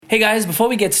Hey guys, before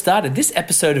we get started, this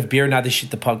episode of Beer and Other Shit,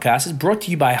 the podcast, is brought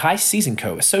to you by High Season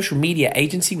Co., a social media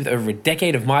agency with over a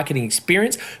decade of marketing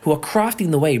experience who are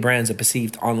crafting the way brands are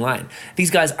perceived online. These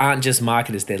guys aren't just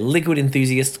marketers, they're liquid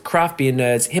enthusiasts, craft beer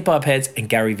nerds, hip-hop heads, and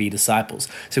Gary Vee disciples.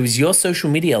 So is your social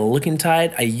media looking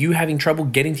tired? Are you having trouble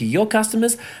getting to your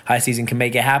customers? High Season can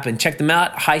make it happen. Check them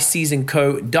out,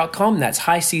 highseasonco.com. That's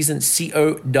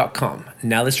highseasonco.com.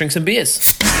 Now let's drink some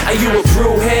beers. Are you a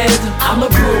brewhead? I'm a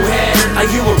brewhead. Are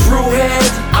you a brewhead?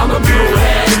 I'm a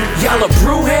brewhead. Y'all are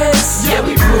brewheads? Yeah,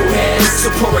 we brewheads. So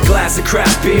pour a glass of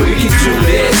craft beer, we can do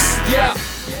this. Yeah.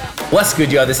 What's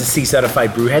good, y'all? This is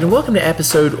C-Certified Brewhead, and welcome to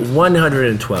episode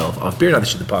 112 of Beer and Other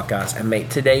Shit, the podcast. And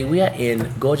mate, today we are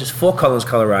in gorgeous Fort Collins,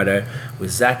 Colorado, with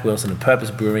Zach Wilson of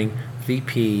Purpose Brewing,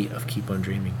 VP of Keep On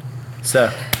Dreaming. So,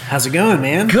 how's it going,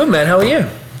 man? Good, man. How are you?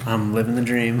 I'm living the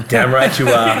dream. Damn right you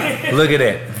are. Look at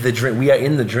it. The dream. We are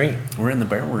in the dream. We're in the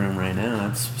barrel room right now.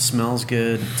 It smells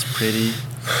good. It's pretty. You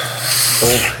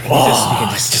can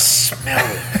just smell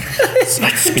it. I can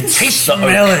taste the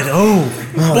smell it. Oh,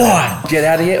 boy. Get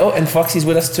out of here. Oh, and Foxy's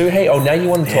with us too. Hey, now you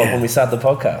want to talk when we start the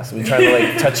podcast. We're trying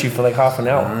to touch you for half an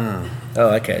hour.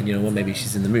 Oh, okay. You know what? Maybe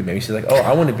she's in the mood. Maybe she's like, oh,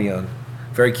 I want to be on.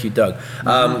 Very cute dog.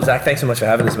 Zach, thanks so much for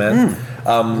having us, man.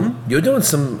 You're doing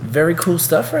some very cool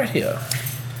stuff right here.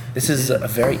 This is a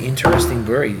very interesting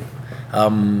brewery.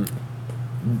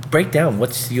 Break down.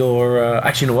 What's your...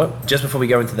 actually, you know what? Just before we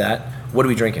go into that, what are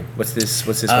we drinking? What's this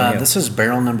one here? This is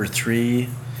barrel number 3.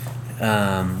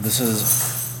 This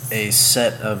is a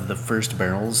set of the first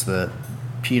barrels that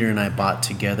Peter and I bought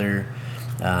together.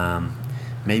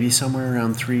 Maybe somewhere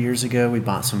around 3 years ago, we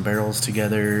bought some barrels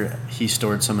together. He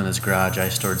stored some in his garage. I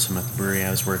stored some at the brewery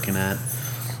I was working at.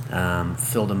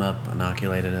 Filled them up,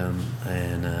 inoculated them,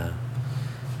 and...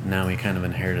 now we kind of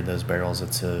inherited those barrels.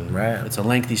 It's a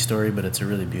lengthy story, but it's a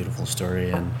really beautiful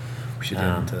story, and we should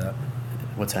get into that.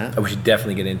 What's that? We should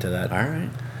definitely get into that. All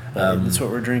right, that's what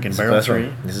we're drinking. Barrel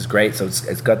 3. This is great. So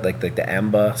it's got like the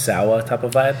amber sour type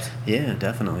of vibes. Yeah,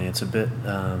 definitely. It's a bit.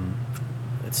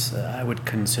 I would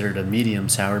consider it a medium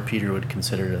sour. Peter would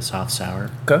consider it a soft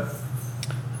sour. Okay.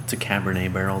 It's a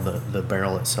Cabernet barrel. The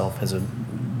barrel itself has a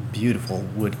beautiful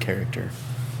wood character.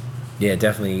 Yeah,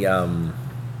 definitely.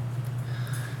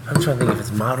 I'm trying to think if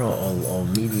it's mild or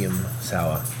medium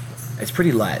sour. It's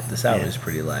pretty light. The sour is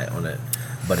pretty light on it,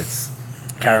 but it's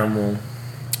caramel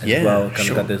as well. Kind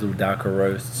of got those little darker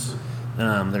roasts.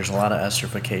 There's a lot of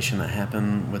esterification that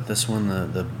happen with this one.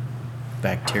 The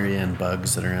bacteria and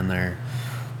bugs that are in there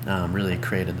really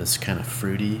created this kind of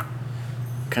fruity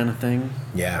kind of thing.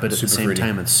 Yeah, but at the same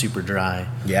time, it's super dry.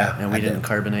 Yeah, and we didn't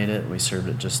carbonate it. We served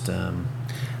it just.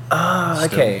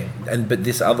 Okay. But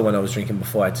this other one I was drinking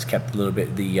before, I just kept a little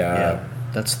bit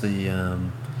that's the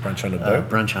Brunch on a Boat.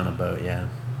 Brunch on a Boat, yeah.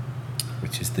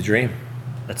 Which is the dream.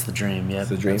 That's the dream, yeah.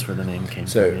 That's where the name came from.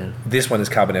 So this one is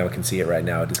carbonated. I can see it right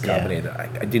now. It is carbonated. Yeah.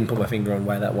 I didn't put my finger on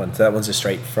why that one. So that one's just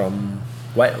straight from.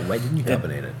 Why didn't you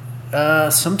carbonate it?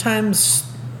 Sometimes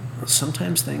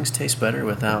things taste better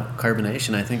without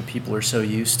carbonation. I think people are so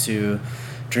used to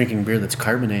drinking beer that's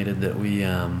carbonated that we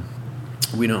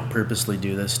don't purposely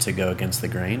do this to go against the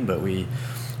grain, but we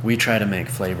try to make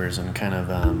flavors and kind of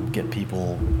get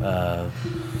people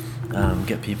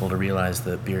to realize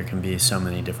that beer can be so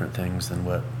many different things than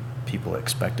what people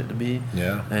expect it to be.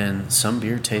 Yeah. And some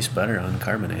beer tastes better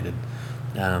uncarbonated.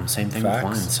 Same thing with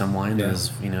wine. Some wine is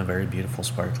very beautiful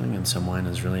sparkling, and some wine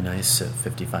is really nice at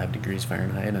 55 degrees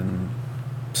Fahrenheit and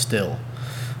still.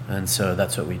 And so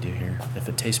that's what we do here. If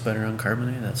it tastes better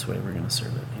uncarbonated, that's the way we're going to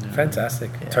serve it.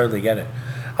 Fantastic. Yeah. Totally get it.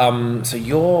 So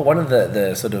you're one of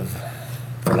the sort of,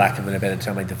 for lack of a better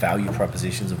term, like the value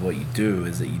propositions of what you do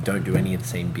is that you don't do any of the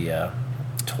same beer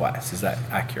twice. Is that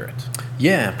accurate?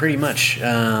 Yeah, pretty much.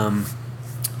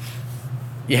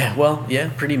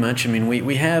 Pretty much. I mean,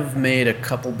 we have made a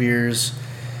couple beers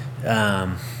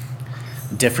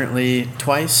differently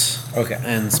twice. Okay.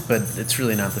 But it's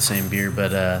really not the same beer,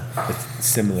 but it's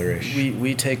similar-ish.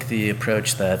 We take the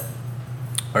approach that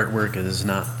artwork is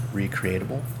not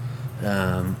recreatable,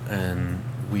 and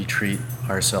we treat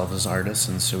ourselves as artists,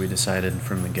 and so we decided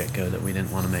from the get-go that we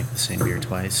didn't want to make the same beer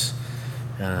twice.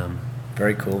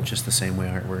 Very cool. Just the same way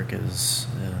artwork is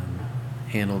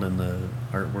handled in the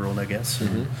art world, I guess.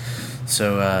 Mm-hmm.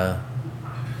 So,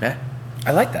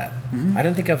 I like that. Mm-hmm. I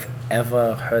don't think I've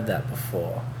ever heard that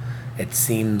before. It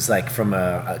seems like from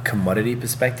a commodity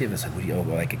perspective, it's like, or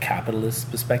like a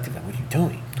capitalist perspective, like, what are you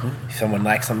doing? If someone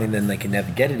likes something, then they can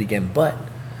never get it again, but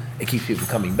it keeps people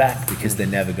coming back because they're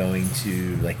never going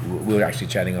to, like, we were actually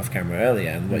chatting off camera earlier,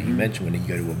 and what you mentioned, when you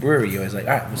go to a brewery, you're always like,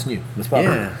 all right, what's new? What's popping?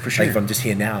 Yeah, for sure. Like, if I'm just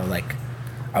here now, like,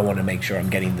 I want to make sure I'm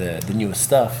getting the newest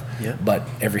stuff. Yeah. But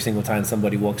every single time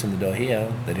somebody walks in the door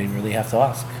here, they didn't really have to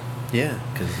ask Yeah.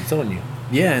 because it's on you.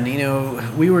 Yeah,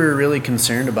 and we were really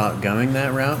concerned about going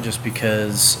that route just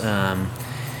because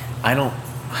I don't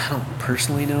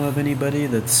personally know of anybody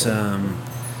that's,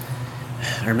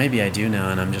 or maybe I do know,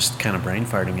 and I'm just kind of brain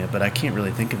farting it, but I can't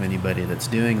really think of anybody that's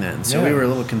doing that. And so we were a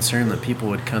little concerned that people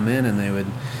would come in and they would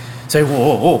say,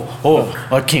 whoa,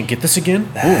 I can't get this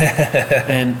again.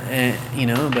 and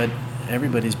but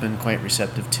everybody's been quite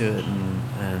receptive to it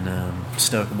and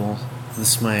stokable.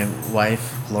 This is my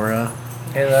wife, Laura.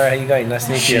 Hey Laura, how you going? Nice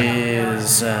to meet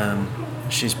you.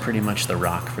 She's pretty much the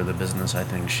rock for the business, I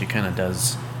think. She kind of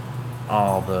does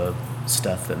all the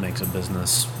stuff that makes a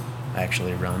business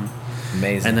actually run.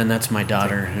 Amazing. And then that's my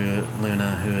daughter,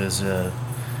 Luna, who is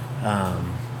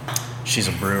she's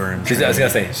a brewer. I was gonna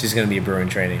say she's gonna be a brewer in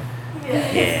training.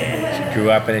 Yeah. She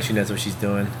grew up in it. She knows what she's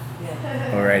doing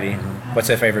already. What's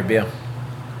her favorite beer?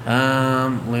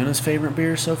 Luna's favorite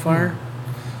beer so far,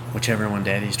 whichever one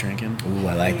Daddy's drinking. Ooh,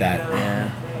 I like that.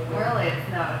 Yeah. Really, it's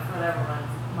whatever one's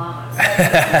mama's.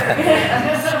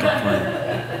 Good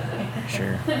point.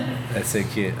 Sure. That's so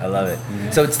cute. I love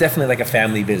it. So it's definitely like a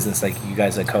family business. Like you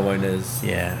guys are co-owners.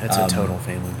 Yeah, it's a total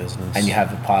family business. And you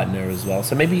have a partner as well.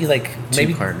 So maybe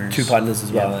two partners. Two partners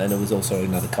as well. Yeah. And it was also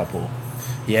another couple.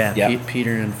 Yeah, Yep.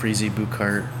 Peter and Freezy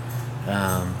Buchart.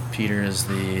 Peter is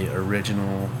the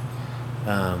original.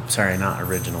 Sorry, not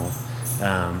original.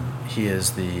 He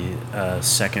is the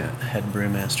second head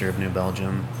brewmaster of New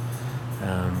Belgium.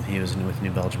 He was with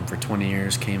New Belgium for 20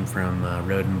 years. Came from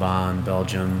Rodenbach in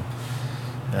Belgium.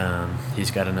 He's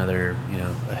got another,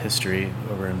 a history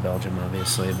over in Belgium,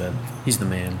 obviously, but he's the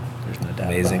man. There's no doubt.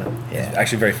 Amazing. About it. Yeah. It's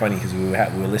actually very funny because we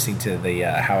were listening to the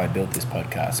How I Built This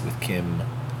podcast with Kim.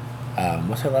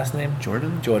 What's her last name?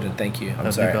 Jordan, thank you. I'm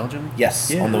of sorry. New Belgium. Yes,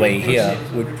 Yeah. on the way here.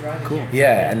 Cool.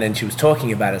 Yeah, and then she was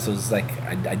talking about it, so it was like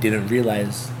I didn't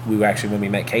realize we were actually, when we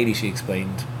met Katie, she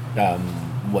explained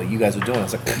what you guys were doing. I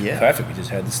was like, Yeah. perfect. We just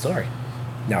heard the story.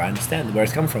 Now I understand where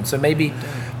it's coming from. So maybe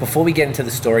before we get into the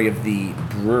story of the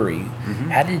brewery,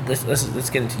 how did let's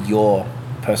get into your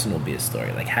personal beer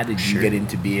story. Like, how did you get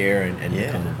into beer and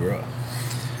become a brewer?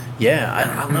 Yeah,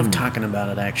 I love talking about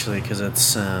it actually because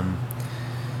it's.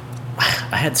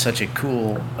 I had such a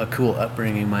cool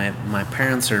upbringing. My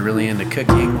parents are really into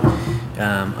cooking.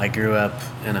 I grew up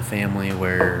in a family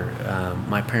where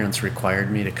my parents required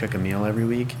me to cook a meal every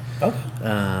week. Oh.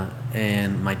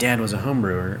 And my dad was a home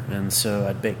brewer, and so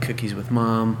I'd bake cookies with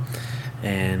Mom,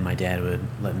 and my dad would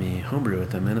let me homebrew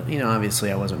with him. And obviously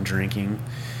I wasn't drinking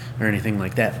or anything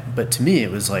like that, but to me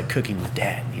it was like cooking with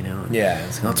Dad. Yeah.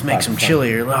 Let's make some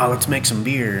chili, or let's make some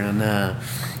beer, and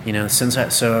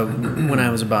when I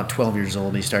was about 12 years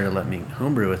old, he started letting me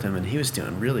homebrew with him, and he was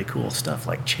doing really cool stuff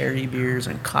like cherry beers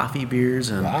and coffee beers,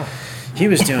 and he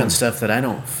was doing stuff that I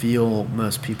don't feel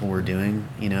most people were doing.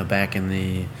 Back in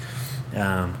the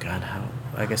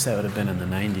I guess that would have been in the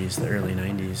 90s, the early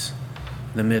 90s,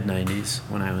 the mid 90s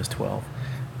when I was 12.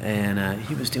 And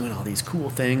he was doing all these cool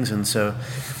things, and so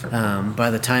by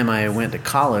the time I went to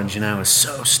college, and I was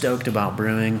so stoked about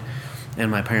brewing, and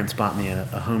my parents bought me a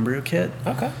homebrew kit.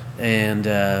 Okay. And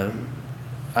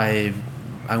I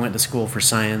went to school for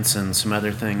science and some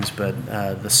other things, but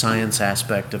the science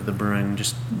aspect of the brewing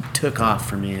just took off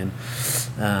for me, and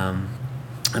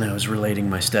I was relating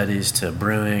my studies to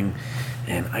brewing.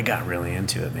 And I got really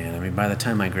into it, man. I mean, by the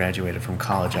time I graduated from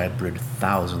college, I had brewed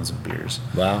thousands of beers.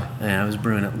 Wow. And I was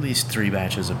brewing at least 3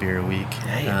 batches of beer a week.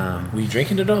 Were you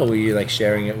drinking it all? Were you like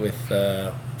sharing it with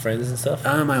friends and stuff?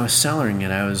 I was cellaring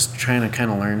it. I was trying to kind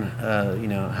of learn,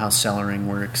 how cellaring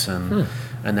works and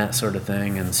that sort of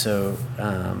thing. And so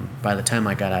by the time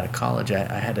I got out of college,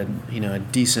 I had a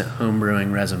decent home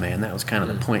brewing resume. And that was kind of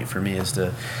the point for me, is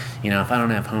to, if I don't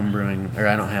have home brewing, or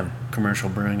I don't have commercial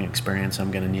brewing experience,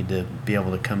 I'm going to need to be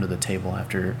able to come to the table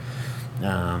after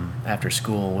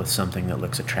school with something that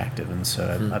looks attractive. And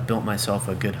so I built myself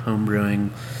a good home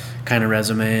brewing kind of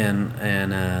resume,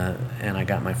 and I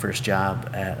got my first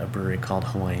job at a brewery called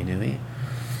Hawaii Nui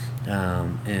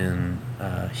in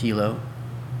Hilo,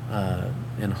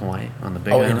 in Hawaii, on the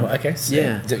Big Island. Okay. So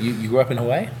yeah. You grew up in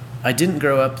Hawaii? I didn't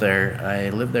grow up there. I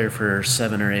lived there for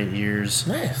 7 or 8 years.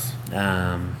 Nice.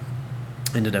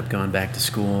 Ended up going back to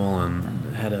school,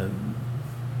 and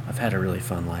I've had a really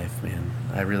fun life, man.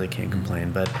 I really can't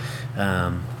complain. But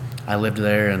I lived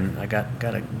there, and I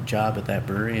got a job at that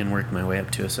brewery and worked my way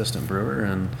up to assistant brewer,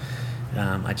 and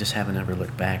I just haven't ever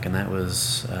looked back. And that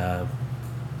was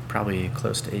probably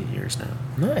close to 8 years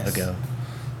now ago.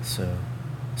 So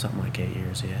something like 8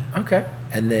 years, yeah. Okay.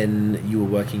 And then you were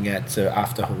working after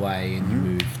Hawaii, and you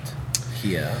moved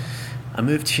here. I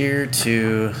moved here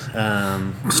to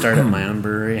start up my own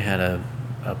brewery. Had a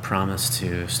promise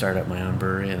to start up my own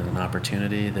brewery and an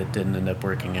opportunity that didn't end up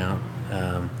working out.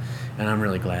 And I'm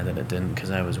really glad that it didn't,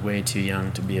 because I was way too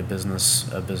young to be a business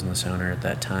owner at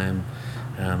that time,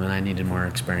 and I needed more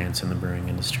experience in the brewing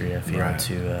industry. I feel Right.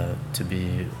 to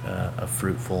be a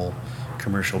fruitful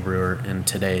commercial brewer in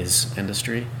today's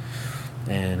industry,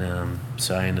 and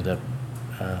so I ended up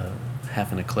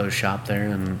having to close shop there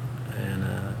and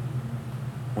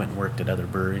went and worked at other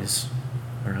breweries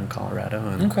around Colorado,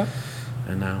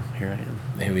 and now here I am.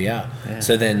 Here we are. Yeah.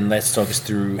 So then let's talk us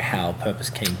through how Purpose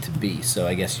came to be. So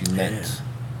I guess you met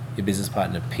your business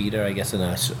partner, Peter, I guess, and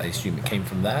I assume it came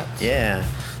from that? Yeah.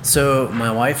 So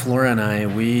my wife, Laura, and I,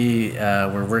 we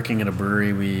were working at a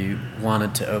brewery. We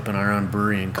wanted to open our own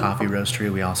brewery and coffee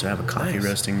roastery. We also have a coffee Nice.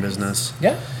 roasting business.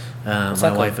 Yeah. My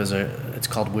that wife it's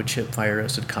called Wood Chip Fire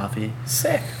Roasted Coffee.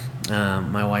 Sick.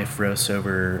 My wife roasts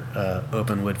over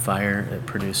open wood fire. It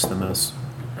produces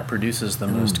the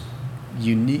most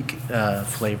unique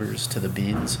flavors to the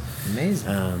beans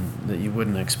Amazing. that you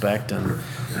wouldn't expect, and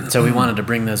so we wanted to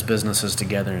bring those businesses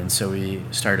together, and so we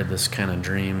started this kind of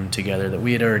dream together that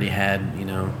we had already had,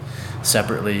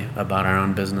 separately about our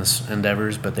own business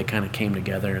endeavors, but they kind of came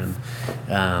together, and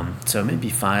so maybe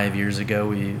 6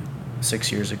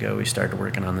 years ago we started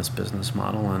working on this business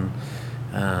model, and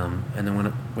then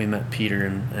when we met Peter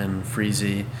and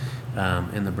Freezy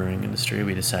in the brewing industry,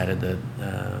 we decided that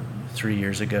 3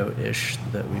 years ago-ish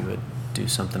that we would do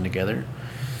something together.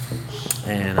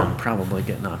 And I'm probably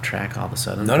getting off track all of a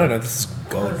sudden. No, this is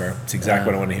gold, bro. It's exactly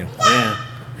what I want to hear. Yeah,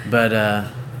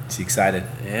 but She's excited.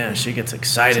 yeah, she gets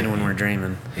excited when we're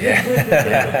dreaming.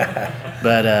 Yeah.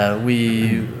 But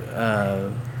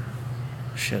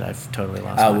I've totally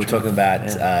lost. my We're train talking of- about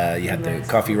yeah. you had the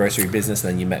coffee roastery business,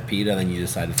 then you met Peter, then you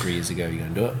decided 3 years ago you're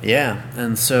going to do it. Yeah,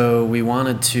 and so we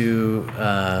wanted to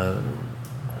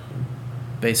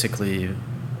basically.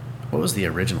 What was the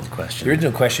original question? The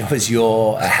original question was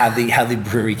how the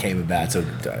brewery came about. So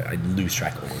I lose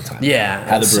track all the time. Yeah,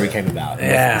 How the it's- brewery came about. Yeah.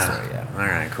 That's the story, yeah. All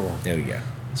right, cool. There we go.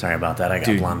 Sorry about that. I got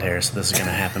Dude. blonde hair, so this is going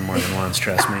to happen more than once.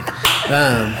 Trust me.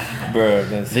 Bro,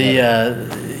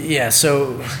 that's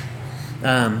So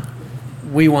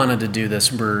we wanted to do this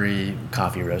brewery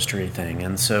coffee roastery thing,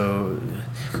 and so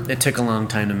it took a long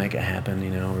time to make it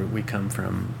happen. We come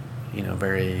from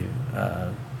very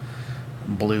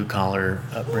blue collar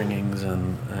upbringings,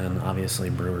 and obviously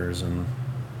brewers and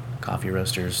coffee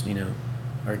roasters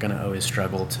are going to always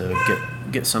struggle to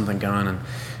get something going, and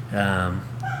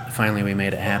finally we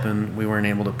made it happen. We weren't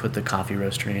able to put the coffee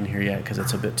roastery in here yet because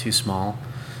it's a bit too small,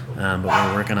 but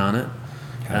we're working on it.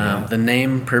 The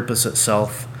name Purpose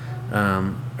itself,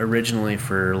 originally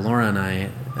for Laura and I,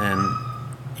 and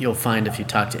you'll find if you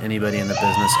talk to anybody in the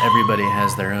business, everybody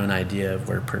has their own idea of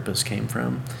where Purpose came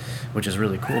from, which is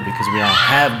really cool because we all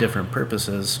have different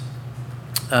purposes.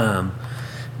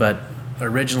 But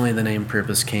originally the name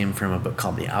Purpose came from a book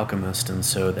called The Alchemist, and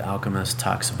so The Alchemist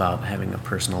talks about having a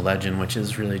personal legend, which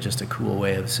is really just a cool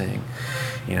way of saying,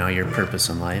 your purpose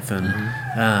in life. And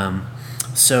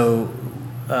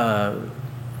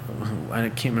I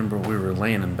can't remember, we were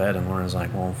laying in bed and Lauren's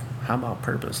like, well, how about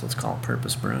Purpose? Let's call it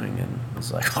Purpose Brewing. And I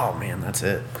was like, oh man, that's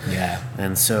it. Yeah.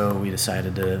 And so we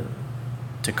decided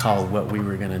to call what we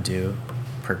were going to do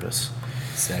Purpose.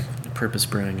 Sick. Purpose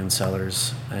Brewing and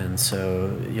Cellars. And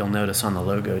so you'll notice on the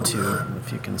logo too,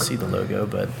 if you can see the logo,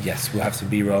 but Yes, we'll have to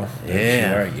B-roll.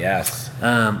 Yeah. Sure, yes.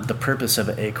 the purpose of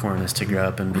an acorn is to grow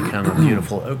up and become a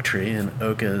beautiful oak tree, and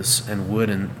oak and wood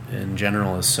in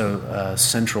general is so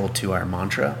central to our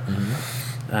mantra.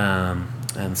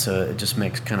 And so it just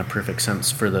makes kind of perfect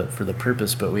sense for the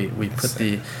purpose. But we put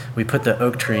the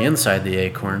oak tree inside the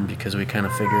acorn because we kind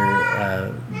of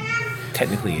figure.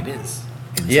 Technically it is.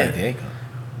 Inside Yeah. the acorn.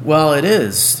 Well, it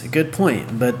is. Good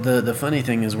point. But the funny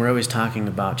thing is we're always talking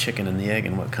about chicken and the egg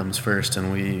and what comes first,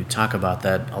 and we talk about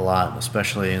that a lot,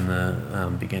 especially in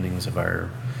the beginnings of our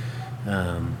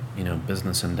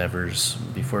business endeavors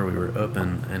before we were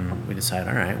open, and we decided,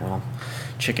 all right, well,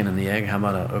 chicken and the egg, how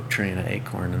about an oak tree and an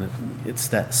acorn? And it's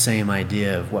that same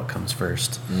idea of what comes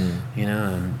first,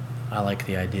 and I like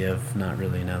the idea of not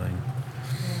really knowing,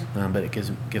 but it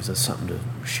gives us something to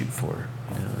shoot for,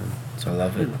 and So I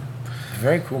love it.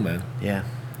 Very cool, man. yeah.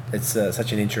 It's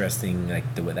such an interesting,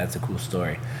 that's a cool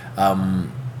story.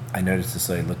 I noticed this,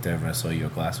 so I looked over and I saw your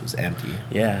glass was empty.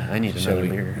 Yeah, I need So another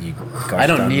beer. gosh I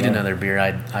don't darn need well. another beer.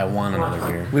 I want another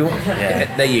beer. We want,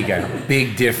 Yeah. There you go.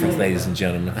 Big difference, ladies and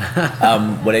gentlemen.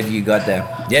 Whatever you got there.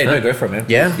 Yeah, no, go for it, man.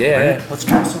 Yeah? Yeah. Right. Yeah. Let's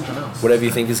try something else. Whatever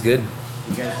you think is good.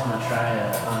 You guys want to try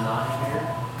a naughty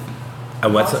beer?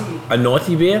 What's a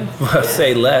naughty beer? Well,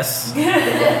 say less.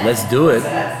 Let's do it.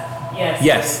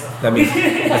 Yes. That means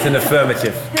that's an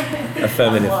affirmative.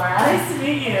 Affirmative. Nice to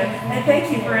meet you. And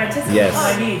thank you for anticipating Yes.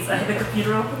 my needs. I had the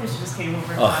computer open and she just came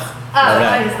over. Oh,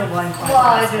 That is the one point.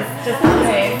 Well, just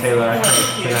okay. Taylor,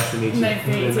 nice to meet you. Nice to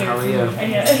meet you. How are you?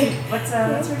 And yeah, what's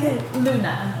her name?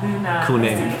 Luna. Luna. Cool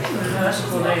name. That's a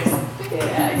cool name.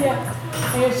 Yeah.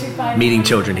 And she finally, Meeting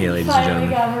children here, ladies and finally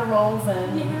gentlemen. got her roles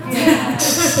in. Yeah.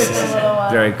 Took a little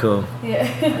while. Very cool. Yeah.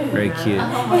 Very cute.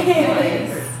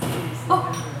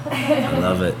 I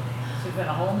love it. She's in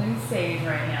a whole new stage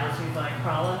right now. She's like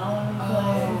crawling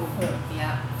all over the place.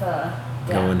 Yeah.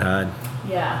 Yeah. Going hard.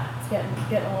 Yeah, it's getting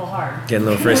a little hard. Getting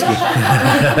a little frisky.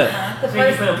 The So you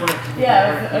first, put up with it.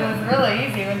 yeah, it was really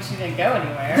easy when she didn't go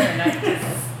anywhere, and I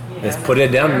just, Let's put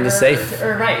it down in the safe.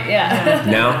 Or right, yeah.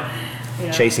 Now, You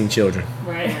know, chasing children.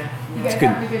 Right. You guys good.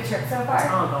 having a good trip so far?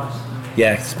 Oh gosh.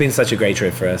 Yeah, it's been such a great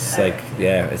trip for us. Like,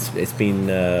 yeah, it's been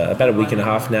about a week and a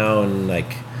half now, and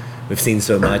like we've seen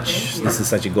so much. This is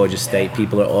such a gorgeous state.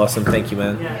 People are awesome. Thank you,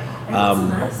 man.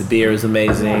 The beer is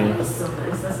amazing. That's so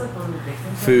nice. That's like one of the big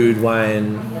things. Food,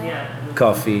 wine, Yeah.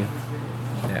 coffee.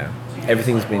 Yeah,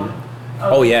 everything's been.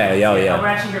 Oh yeah. We're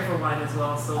actually here for wine as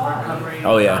well, so we're covering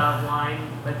Oh, yeah. wine,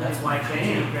 like this YK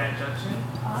in Grand Junction.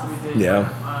 So we did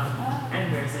Yeah.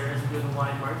 and there's a good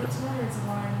wine market tonight. It's a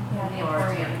wine. Yeah, the bar,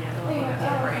 Emporium. yeah. The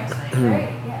Emporium tonight. Great,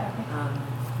 yeah.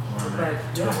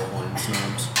 But Total wine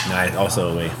snobs. Nice.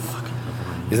 Also a way.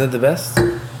 Isn't it the best?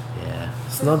 Yeah.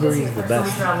 Snobbery is the So we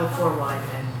best. travel for wine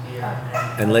and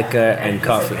beer. And liquor and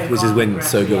coffee, which is when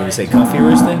so good when you say coffee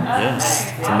roasting.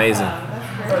 Yes. It's amazing.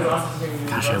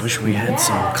 Gosh, I wish we had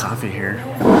some coffee here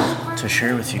to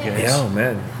share with you guys. Yeah, oh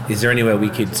man. Is there any way we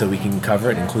can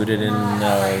cover it, include it in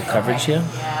coverage here?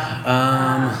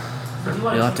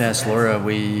 You'll have to ask Laura.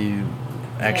 We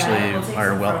actually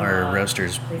our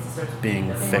roaster's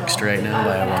being fixed right now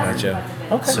by a wine. Gotcha.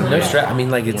 Okay. So No stress. I mean,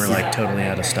 like it's We're like totally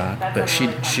out of stock, but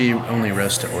she only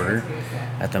roasts to order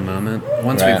at the moment.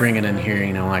 Once Right. we bring it in here,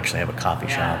 we'll actually have a coffee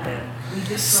shop.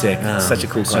 sick. Such a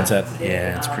cool concept.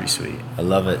 Yeah, it's pretty sweet. I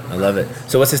love it. I love it.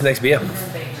 So what's this next beer?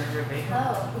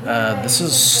 This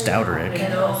is Stouterick.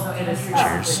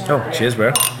 Cheers. Oh, cheers,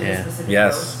 bro. Yeah.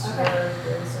 Yes.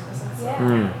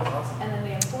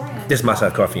 This must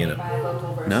have coffee in it.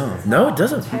 No. No, it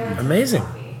doesn't. Amazing.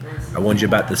 I warned you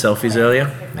about the selfies earlier.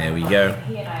 There we go.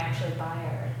 He and I actually buy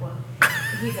her.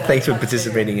 Thanks for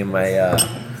participating in my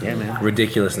Yeah, man.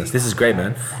 ridiculousness. This is great,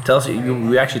 man. Tell us, we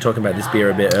were actually talking about this beer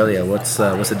a bit earlier. What's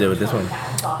the deal with this one?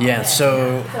 Yeah.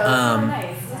 So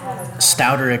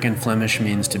Stouterick in Flemish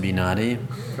means to be naughty.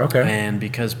 Okay. And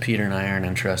because Peter and I aren't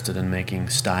interested in making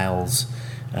styles,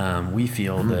 we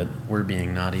feel that we're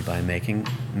being naughty by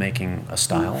making a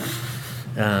style.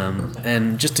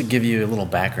 And just to give you a little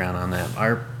background on that,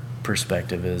 our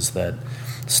perspective is that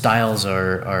styles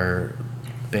are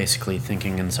basically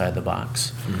thinking inside the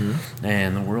box.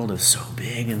 And the world is so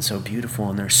big and so beautiful,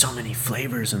 and there's so many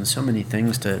flavors and so many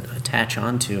things to attach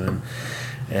onto.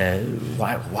 And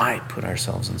why put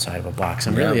ourselves inside of a box?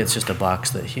 And really, Yeah. it's just a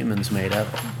box that humans made up.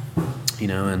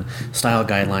 And style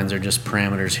guidelines are just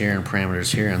parameters here and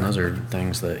parameters here, and those are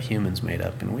things that humans made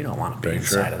up, and we don't want to be Very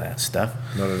true. inside of that stuff.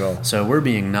 Not at all. So we're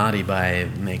being naughty by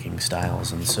making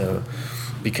styles, and so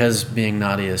because being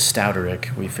naughty is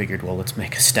Stouterick, we figured, well, let's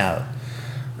make a stout.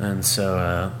 And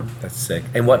so That's sick.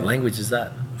 And what language is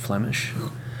that? Flemish.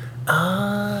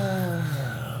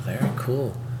 Ah, very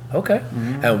cool. Okay.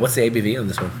 And what's the ABV on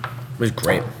this one? It was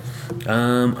great.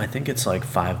 I think it's like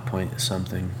 5 point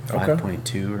something, Okay.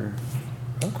 5.2 or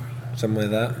Okay. Something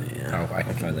like that? Yeah. Oh, I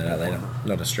can find that out later.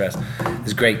 Not a stress.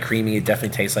 It's great, creamy. It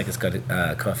definitely tastes like it's got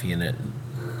coffee in it,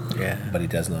 yeah. but it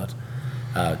does not.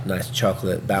 Nice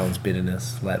chocolate, balanced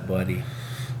bitterness, light body.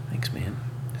 Thanks, man.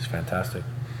 It's fantastic.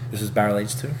 This is barrel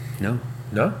aged too? No,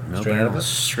 No? no Straight out of barrels, it?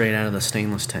 straight out of the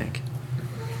stainless tank.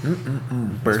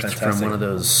 Birthed That's from fantastic. one of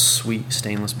those sweet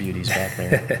stainless beauties back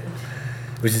there.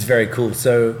 Which is very cool.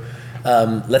 So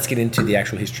let's get into the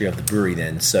actual history of the brewery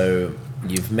then. So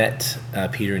you've met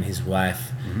Peter and his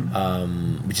wife,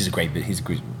 which is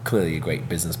clearly a great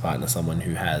business partner, someone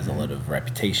who has a lot of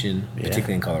reputation, Yeah.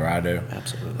 particularly in Colorado,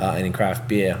 Absolutely. and in craft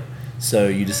beer. So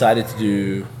you decided to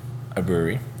do a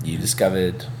brewery. You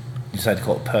decided to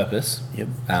call it Purpose, Yep.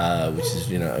 which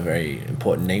is a very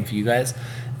important name for you guys.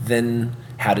 Then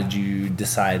how did you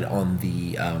decide on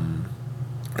the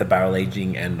barrel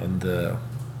aging and on the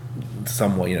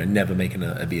somewhat never making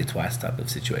a beer twice type of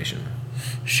situation?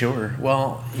 Sure.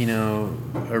 Well,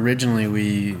 originally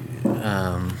we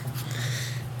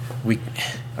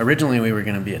were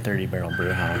going to be a 30 barrel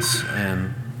brew house,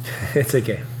 and It's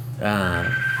okay.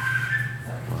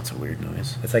 Well, that's a weird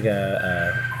noise. It's like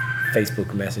a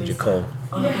Facebook Messenger call.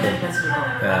 Oh, yeah, that's really cool.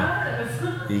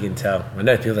 Yeah, you can tell. I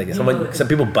know people like some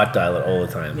people butt dial it all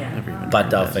the time. Yeah. Never even Butt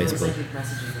dial tried that. Facebook. Psychic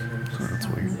messaging. That's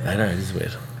weird. I know, it is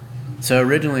weird. So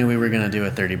originally we were going to do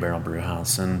a 30-barrel brew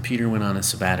house, and Peter went on a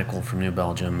sabbatical from New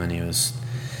Belgium, and he was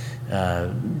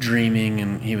dreaming,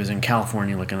 and he was in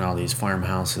California looking at all these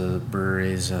farmhouses,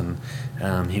 breweries, and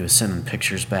he was sending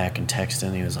pictures back and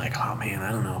texting. He was like, oh man,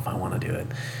 I don't know if I want to do it.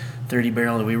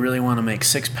 30-barrel, do we really want to make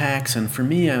 6-packs? And for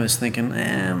me, I was thinking,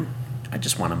 I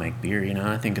just want to make beer,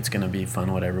 I think it's going to be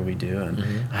fun whatever we do, and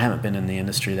I haven't been in the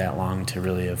industry that long to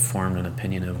really have formed an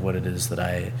opinion of what it is that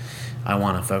I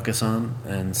want to focus on.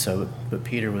 And so, but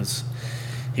Peter was...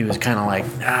 He was kind of like,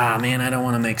 man, I don't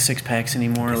want to make 6-packs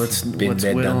anymore. Let's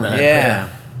whittle. Yeah.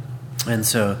 And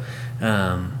so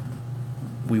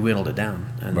we whittled it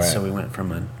down. And so we went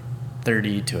from a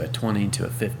 30 to a 20 to a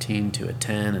 15 to a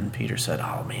 10. And Peter said,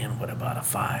 oh, man, what about a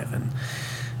 5? And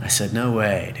I said, no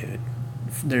way, dude.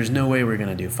 There's no way we're going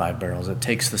to do 5 barrels. It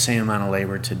takes the same amount of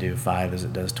labor to do 5 as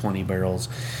it does 20 barrels.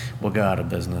 We'll go out of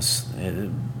business.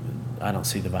 I don't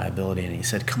see the viability. And he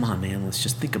said, come on, man, let's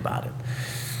just think about it.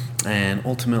 And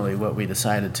ultimately what we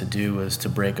decided to do was to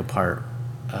break apart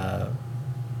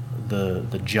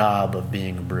the job of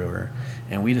being a brewer.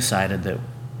 And we decided that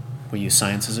we use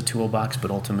science as a toolbox, but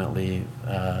ultimately,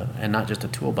 and not just a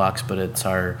toolbox, but it's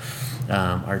our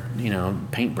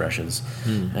paintbrushes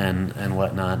and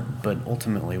whatnot. But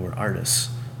ultimately, we're artists,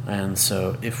 and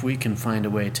so if we can find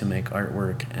a way to make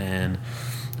artwork and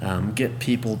get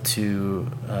people to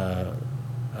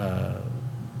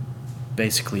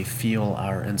basically feel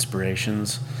our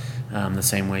inspirations, the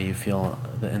same way you feel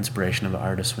the inspiration of an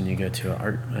artist when you go to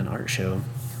an art show,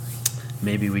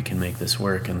 maybe we can make this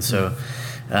work. And so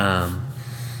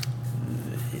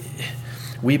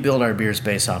we build our beers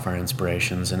based off our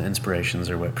inspirations, and inspirations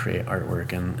are what create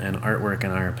artwork, and artwork,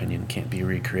 in our opinion, can't be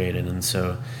recreated. And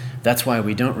so that's why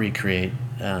we don't recreate,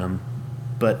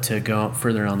 but to go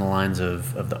further on the lines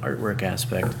of the artwork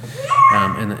aspect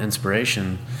and the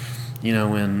inspiration,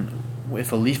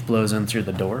 if a leaf blows in through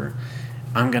the door,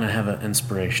 I'm going to have an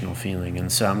inspirational feeling. And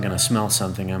so I'm going to smell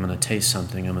something, I'm going to taste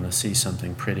something, I'm going to see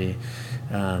something pretty.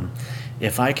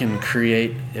 If I can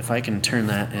turn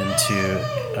that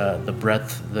into the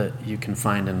breadth that you can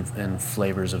find in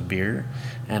flavors of beer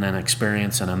and an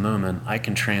experience and a moment, I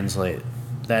can translate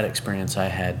that experience I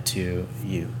had to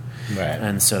you. Right.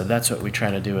 And so that's what we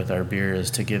try to do with our beer, is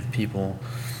to give people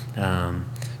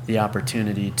the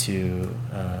opportunity to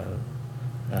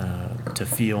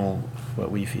feel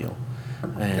what we feel,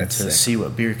 and That's to sick. see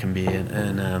what beer can be.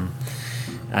 And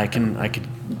I could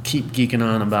keep geeking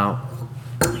on about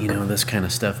this kind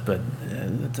of stuff, but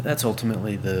that's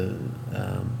ultimately the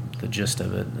gist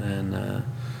of it.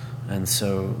 And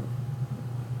so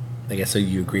I guess so.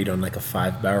 You agreed on like a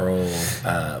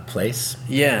 5-barrel place.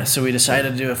 yeah, so we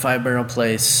decided to do a 5-barrel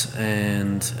place,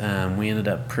 and we ended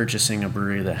up purchasing a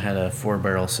brewery that had a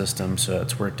 4-barrel system, so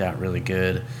it's worked out really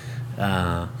good.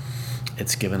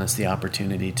 It's given us the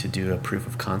opportunity to do a proof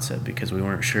of concept, because we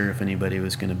weren't sure if anybody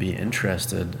was going to be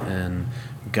interested in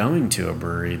going to a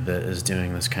brewery that is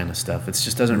doing this kind of stuff. It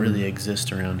just doesn't really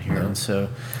exist around here. No. And so,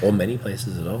 Or many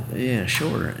places at all. yeah,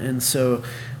 sure. And so,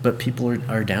 but people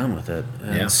are down with it.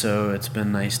 And Yeah. so it's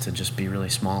been nice to just be really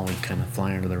small. We kind of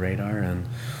fly under the radar and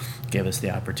give us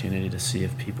the opportunity to see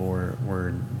if people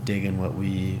were digging what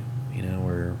we,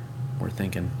 were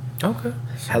thinking. Okay.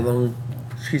 How long?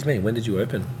 Excuse me. When did you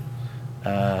open?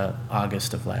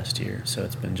 August of last year, so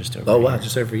it's been just over. Oh a wow, year.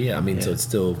 just over a year. I mean, so Yeah. it's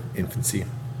still infancy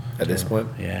at this point.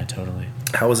 Yeah, totally.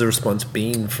 How has the response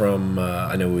been from?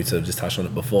 I know we sort of just touched on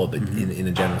it before, but in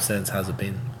a general sense, how's it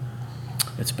been?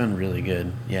 It's been really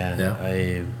good. Yeah,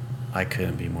 Yeah. I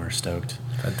couldn't be more stoked.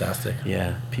 Fantastic.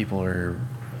 Yeah, people are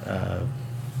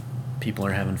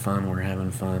having fun. We're having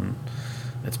fun.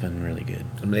 It's been really good.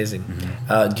 Amazing.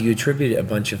 Do you attribute a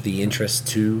bunch of the interest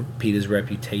to Peter's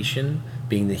reputation,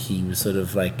 being that he was sort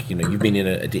of like, you've been in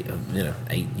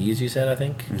 8 years, you said, I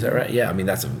think? Is that right? Yeah, I mean,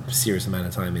 that's a serious amount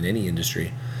of time in any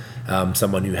industry.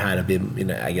 Someone who had a bit,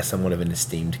 I guess, somewhat of an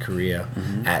esteemed career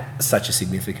at such a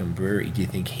significant brewery. Do you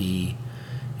think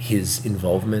his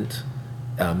involvement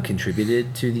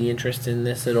contributed to the interest in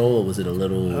this at all, or was it a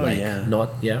little not?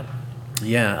 Yeah.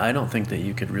 Yeah, I don't think that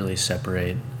you could really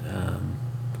separate.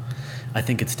 I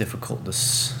think it's difficult to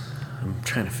I'm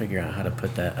trying to figure out how to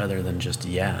put that other than just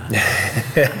yeah.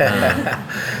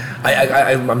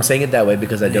 I'm saying it that way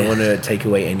because I don't want to take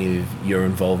away any of your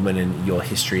involvement in your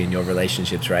history and your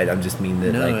relationships, right? I just mean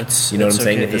that, No, like, it's- you know what it's I'm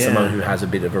saying? okay, If there's yeah. someone who has a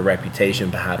bit of a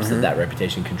reputation, perhaps that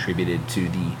reputation contributed to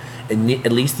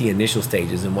at least the initial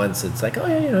stages. And once it's like, oh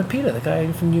yeah, you know, Peter, the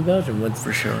guy from New Belgium, once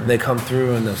For sure. they come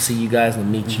through and they'll see you guys and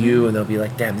they'll meet you and they'll be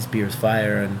like, damn, this beer is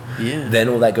fire, and Yeah. then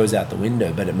all that goes out the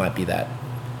window. But it might be that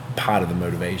part of the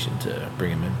motivation to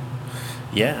bring him in.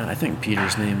 Yeah, I think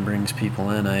Peter's name brings people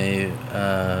in.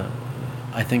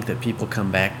 I think that people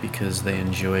come back because they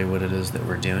enjoy what it is that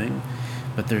we're doing,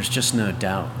 but there's just no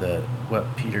doubt that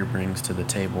what Peter brings to the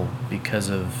table, because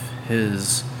of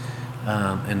his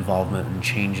involvement in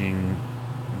changing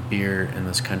beer in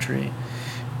this country,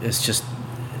 it's just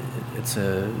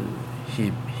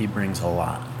he brings a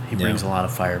lot. He brings a lot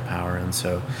of firepower, and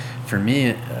so for me,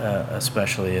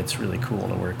 especially, it's really cool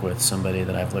to work with somebody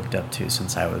that I've looked up to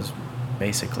since I was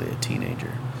basically a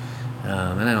teenager.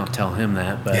 And I don't tell him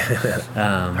that, but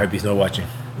I hope he's not watching.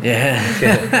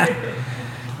 yeah.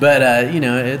 But you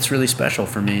know, it's really special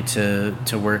for me to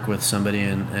work with somebody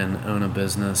and own a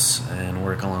business and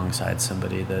work alongside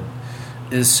somebody that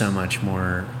is so much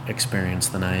more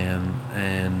experienced than I am,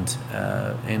 and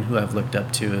who I've looked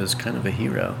up to as kind of a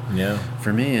hero. Yeah.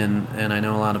 For me, and I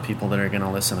know a lot of people that are going to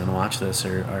listen and watch this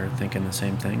are thinking the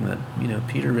same thing, that, you know,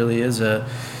 Peter really is a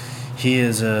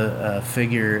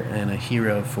figure and a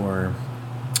hero for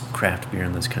craft beer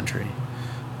in this country.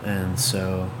 And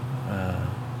so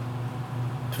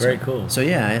It's very cool. so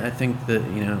yeah, I think that,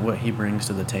 you know, what he brings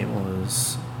to the table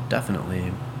is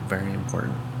definitely very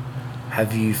important.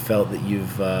 Have you felt that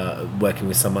you've working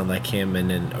with someone like him, and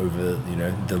then over, you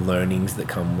know, the learnings that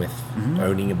come with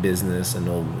owning a business and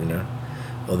all, you know,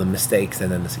 all the mistakes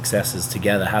and then the successes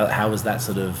together, how has that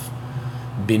sort of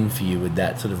been for you? Would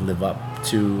that sort of live up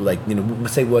to, like, you know,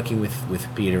 say working with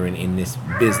Peter in this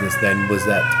business, then was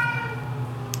that,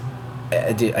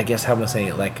 I guess, how am I saying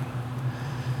it, like,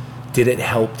 did it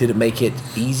help? Did it make it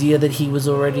easier that he was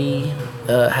already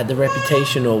had the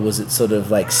reputation, or was it sort of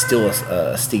like still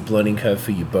a steep learning curve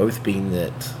for you both, being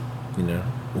that, you know,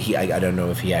 I don't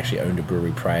know if he actually owned a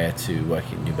brewery prior to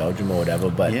working in New Belgium or whatever,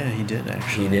 but Yeah, he did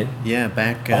actually. He did? Yeah,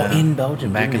 back in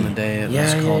Belgium, back in didn't the he? day, it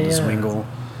Yeah, was called yeah, the yeah. Zwingle.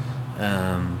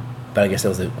 but I guess there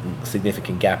was a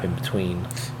significant gap in between.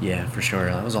 Yeah, for sure.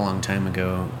 That was a long time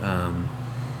ago.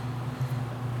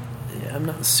 Yeah, I'm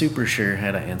not super sure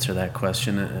how to answer that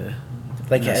question.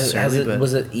 Like, necessarily, but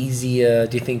was it easier?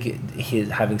 Do you think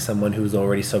having someone who was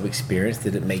already so experienced,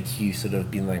 did it make you sort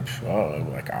of be like, oh,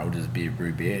 like, I'll just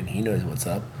brew beer and he knows what's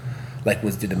up? Like,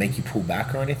 did it make you pull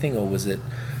back or anything, or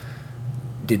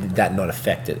did that not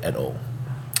affect it at all?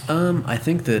 I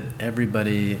think that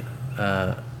everybody,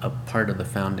 a part of the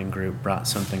founding group, brought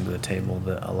something to the table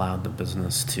that allowed the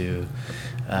business to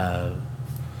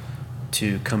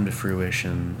come to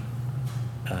fruition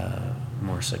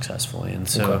more successfully. And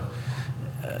so Okay.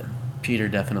 Peter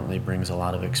definitely brings a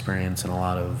lot of experience and a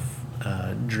lot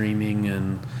of dreaming,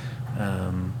 and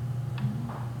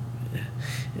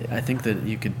I think that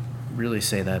you could really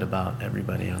say that about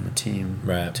everybody on the team,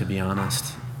 Right. to be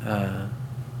honest.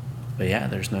 But yeah,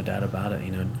 there's no doubt about it.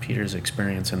 You know, Peter's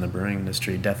experience in the brewing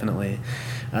industry definitely,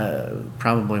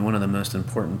 probably one of the most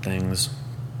important things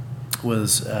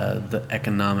was the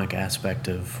economic aspect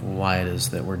of why it is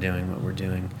that we're doing what we're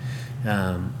doing.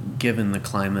 Given the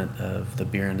climate of the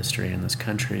beer industry in this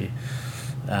country,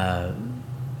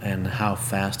 and how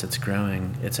fast it's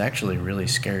growing, it's actually really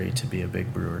scary to be a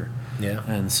big brewer. Yeah.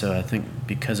 And so I think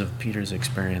because of Peter's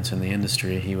experience in the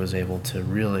industry, he was able to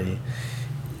really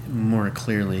more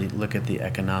clearly look at the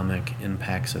economic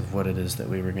impacts of what it is that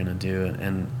we were going to do.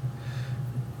 And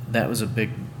that was a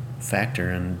big factor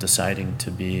in deciding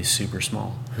to be super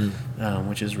small,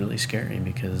 which is really scary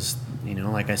because, you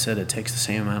know, like I said, it takes the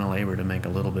same amount of labor to make a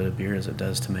little bit of beer as it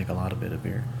does to make a lot of bit of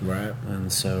beer. Right.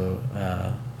 And so,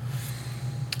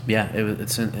 yeah,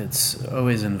 it's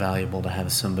always invaluable to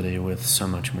have somebody with so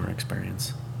much more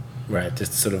experience. Right,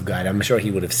 just to sort of guide. I'm sure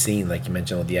he would have seen, like you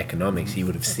mentioned, all the economics. He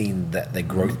would have seen that the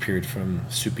growth period from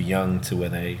super young to where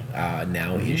they are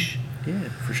now-ish, Yeah,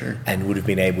 for sure. and would have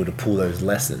been able to pull those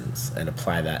lessons and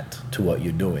apply that to what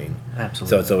you're doing.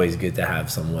 Absolutely. So it's always good to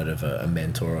have somewhat of a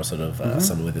mentor or sort of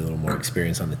someone with a little more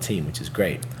experience on the team, which is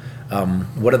great.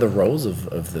 What are the roles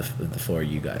of the four of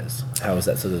you guys? How is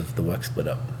that sort of the work split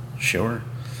up? Sure.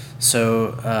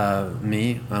 So,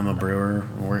 I'm a brewer,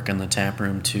 work in the tap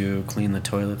room to clean the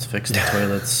toilets, fix the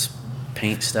toilets,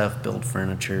 paint stuff, build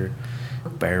furniture,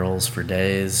 barrels for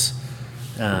days.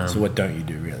 So what don't you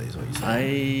do really is what you say?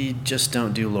 I just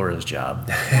don't do Laura's job.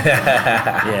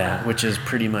 Yeah, which is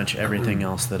pretty much everything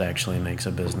else that actually makes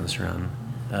a business run.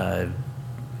 I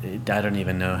don't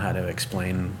even know how to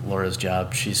explain Laura's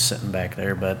job. She's sitting back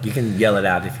there, but You can yell it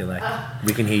out if you like.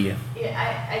 We can hear you.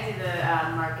 Yeah, I do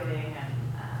the marketing and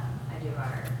I do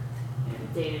our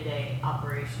day-to-day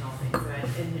operational things,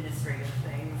 so administrative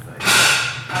things, like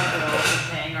our bills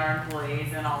and paying our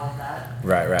employees and all of that.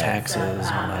 Right. taxes,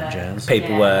 all that jazz.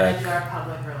 Paperwork. Yeah, I do our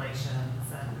public relations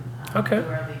and Okay. do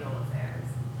our legal affairs.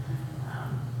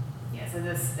 So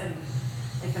this, and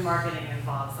like the marketing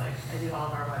involves, like, I do all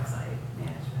of our website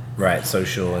management. Right,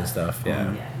 social and stuff.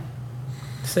 Yeah. Yeah.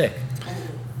 Sick.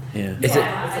 Yeah. Is it-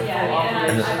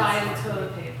 and I buy the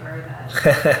toilet paper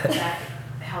that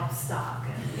helps stock.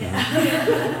 And,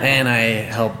 And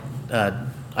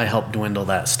I help dwindle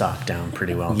that stock down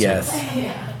pretty well too. Yes.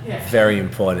 yeah. Very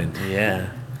important. Yeah.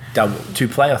 Double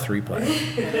 2-play or 3-play?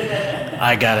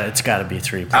 It's gotta be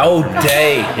 3. Oh,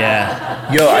 day.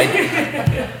 Yeah. Yo,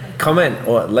 comment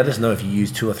or let us know if you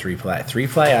use 2 or 3-play.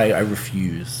 3-play, I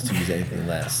refuse to use anything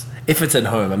less. If it's at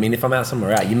home, I mean, if I'm out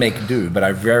somewhere out, you make do. But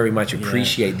I very much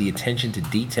appreciate the attention to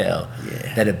detail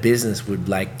that a business would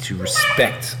like to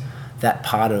respect that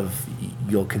part of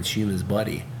your consumer's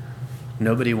body.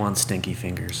 Nobody wants stinky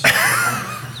fingers.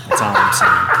 That's all I'm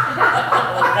saying.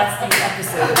 That's the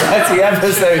episode. That's the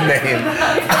episode name.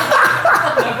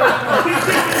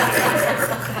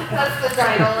 That's the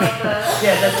title of the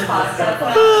That's the podcast.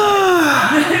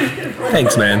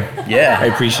 Thanks, man. I Yeah,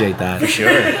 appreciate that. for sure.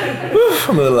 Whew,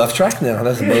 I'm a little off track now.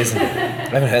 That's amazing. I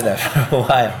haven't heard that for a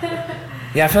while.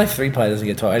 Yeah, I feel like 3-ply doesn't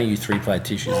get taught. I use 3-ply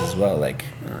tissues as well. Like,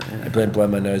 I blow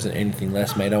my nose and anything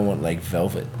less, mate. I want like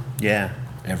velvet Yeah.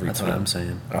 every That's time. what I'm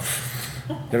saying. Oh,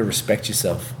 gotta respect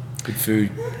yourself. Good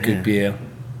food, good beer,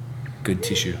 good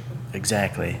tissue.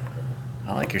 Exactly.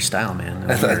 I like your style, man.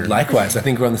 Likewise, I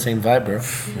think we're on the same vibe, bro.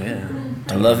 Yeah.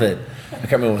 I love it. I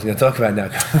can't remember what I was going to talk about now.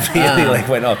 Completely like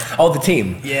went off. Oh, the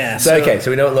team. Yeah, So, so- okay, so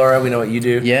we know what Laura, we know what you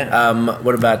do. Yeah.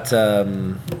 What about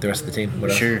the rest of the team?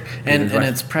 What else? Sure. Good And advice?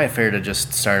 it's probably fair to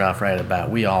just start off right about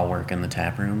we all work in the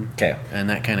tap room. 'Kay. And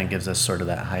that kind of gives us sort of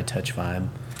that high touch vibe.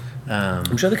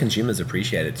 I'm sure the consumers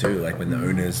appreciate it too. Like when the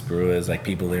owners, brewers, like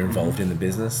people that are involved in the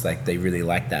business, like they really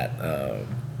like that.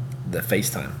 The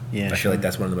FaceTime. Yeah, I feel sure. like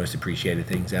that's one of the most appreciated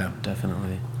things. Yeah.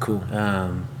 Definitely. Cool.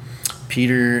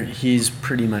 Peter, he's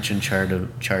pretty much in charge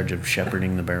of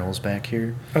shepherding the barrels back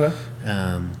here. Okay.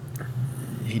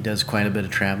 He does quite a bit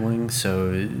of traveling,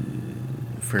 so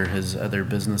for his other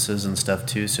businesses and stuff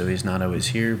too. So he's not always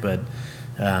here, but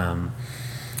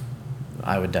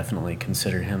I would definitely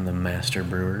consider him the master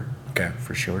brewer. Okay.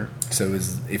 For sure. So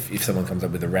if someone comes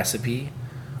up with a recipe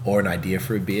or an idea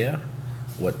for a beer,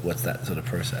 what's that sort of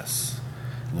process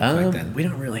look like then? We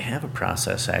don't really have a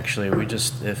process actually. We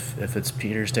just if it's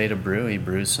Peter's day to brew, he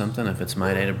brews something. If it's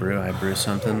my day to brew, I brew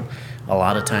something. A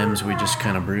lot of times we just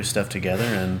kind of brew stuff together,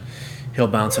 and he'll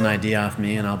bounce an idea off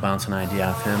me, and I'll bounce an idea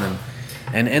off him,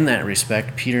 and in that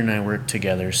respect, Peter and I work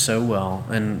together so well.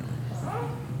 And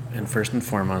first and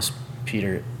foremost,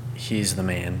 Peter, he's the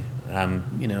man.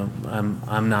 I'm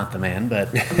not the man, but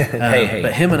Hey.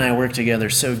 but him and I work together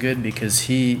so good because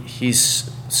he's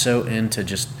so into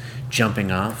just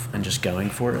jumping off and just going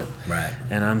for it. Right.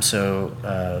 And I'm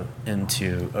so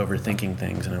into overthinking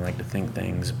things, and I like to think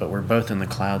things, but we're both in the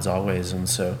clouds always, and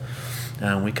so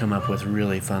we come up with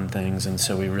really fun things, and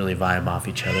so we really vibe off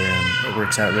each other, and it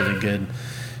works out really good.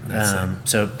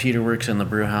 So Peter works in the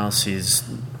brew house. He's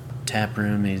tap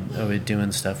room. He's always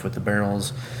doing stuff with the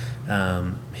barrels.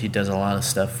 He does a lot of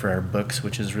stuff for our books,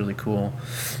 which is really cool.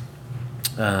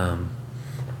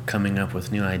 Coming up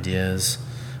with new ideas.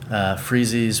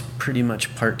 Freezy's pretty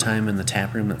much part-time in the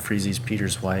tap room. That Freezy's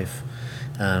Peter's wife.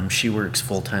 She works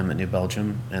full-time at New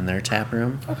Belgium in their tap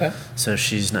room. Okay. So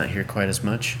she's not here quite as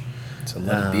much. It's a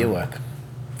lot of beer work.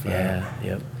 Yeah,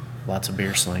 yep. Lots of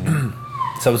beer slinging.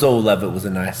 So it was all love. It was a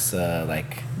nice,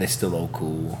 like, they're still all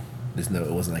cool. It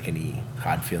wasn't like any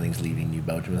hard feelings leaving New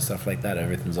Belgium and stuff like that.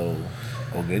 Everything's all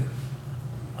good.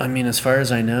 I mean, as far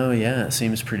as I know, yeah, it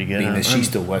seems pretty good. I mean, I'm- she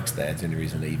still works there. It's the only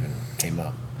reason they even came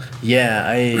up. Yeah,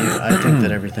 I think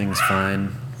that everything's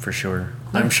fine for sure.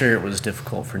 I'm sure it was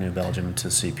difficult for New Belgium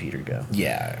to see Peter go.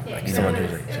 Yeah, Yeah, like so someone it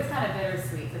who's was, like, it was kind of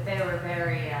bittersweet, but they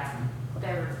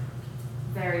were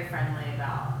very friendly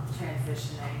about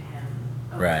transitioning him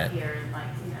over Right. here, and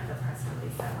like the press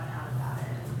release that went out about it.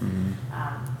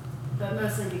 But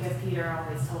mostly because Peter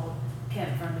always told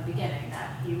Kim from the beginning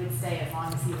that he would stay as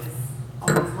long as he was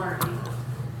always learning.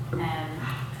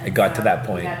 And It got to so that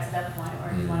point. It got to that point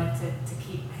where he wanted to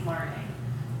keep learning,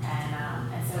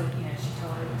 and so she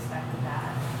totally respected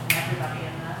that, and everybody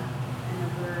in the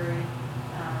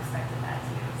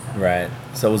Right.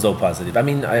 So it was all positive. I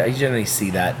mean, I generally see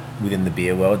that within the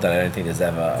beer world that I don't think there's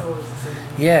ever.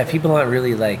 Yeah, people aren't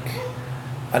really like,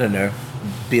 I don't know,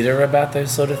 bitter about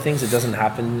those sort of things. It doesn't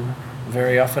happen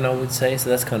very often, I would say. So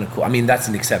that's kind of cool. I mean, that's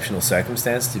an exceptional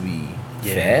circumstance to be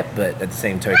fair, but at the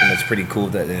same token, it's pretty cool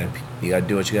that you gotta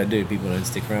do what you gotta do. People don't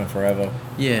stick around forever.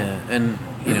 Yeah, and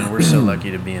we're so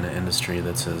lucky to be in an industry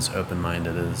that's as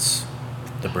open-minded as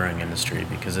the brewing industry,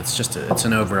 because it's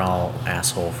an overall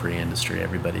asshole-free industry.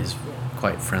 Everybody's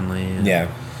quite friendly. And,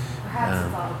 Perhaps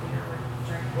it's all the beer we're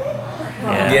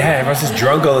drinking. Yeah, everyone's just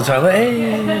drunk all the time. Like,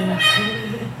 hey.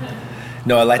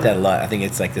 No, I like that a lot. I think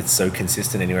it's like it's so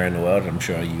consistent anywhere in the world. I'm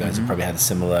sure you guys have probably had a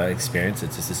similar experience.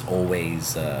 It's just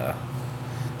always,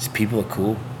 just people are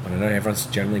cool. I don't know. Everyone's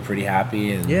generally pretty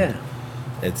happy, and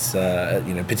it's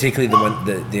particularly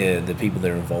the people that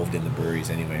are involved in the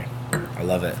breweries. Anyway, I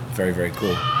love it. Very, very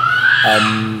cool.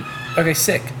 Okay,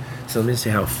 sick. So let me see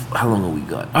how long have we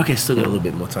got? Okay, still got a little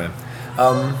bit more time.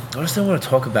 I just don't want to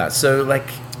talk about. So like,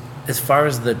 as far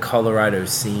as the Colorado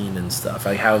scene and stuff,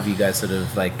 like how have you guys sort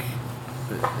of like?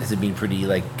 Has it been pretty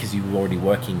like, because you were already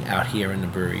working out here in the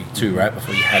brewery too, right?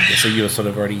 Before you had this, so you were sort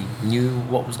of already knew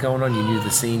what was going on. You knew the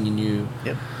scene. You knew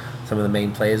some of the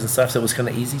main players and stuff. So it was kind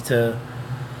of easy to,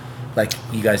 like,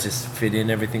 you guys just fit in.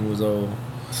 Everything was all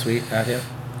sweet out here.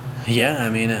 Yeah, I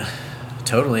mean,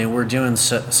 totally. We're doing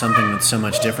something that's so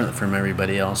much different from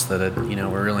everybody else that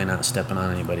we're really not stepping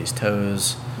on anybody's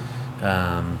toes.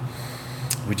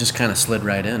 We just kind of slid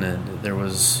right in, and there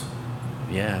was,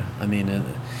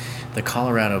 the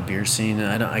Colorado beer scene.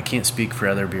 I can't speak for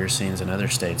other beer scenes in other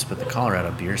states, but the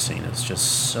Colorado beer scene is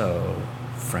just so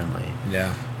friendly.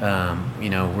 Yeah.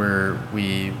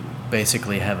 We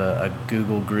basically have a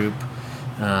Google group,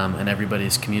 and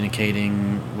everybody's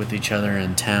communicating with each other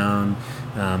in town,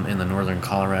 in the northern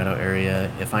Colorado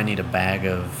area. If I need a bag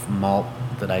of malt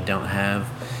that I don't have,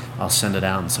 I'll send it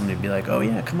out, and somebody will be like, "Oh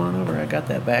yeah, come on over. I got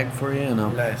that bag for you," and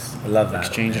I'll nice. I love that.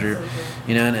 Exchange it,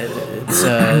 and it's.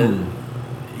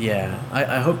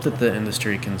 I hope that the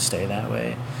industry can stay that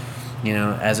way.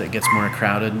 As it gets more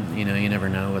crowded, you never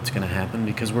know what's going to happen,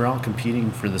 because we're all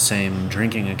competing for the same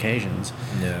drinking occasions.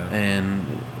 Yeah. And,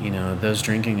 those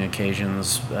drinking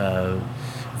occasions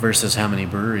versus how many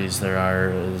breweries there are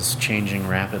is changing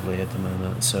rapidly at the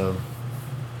moment. So,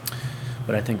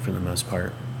 but I think for the most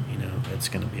part, it's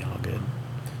going to be all good.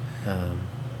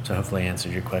 So hopefully I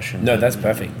answered your question. No, that's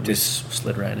perfect. Just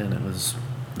slid right in. It was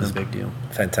no big deal.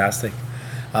 Fantastic.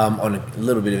 On a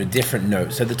little bit of a different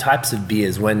note, so the types of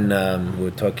beers, when we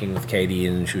were talking with Katie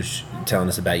and she was telling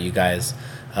us about you guys,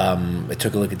 I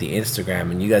took a look at the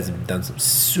Instagram, and you guys have done some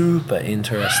super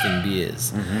interesting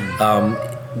beers.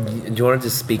 Do you want to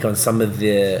just speak on some of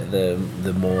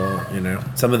the more,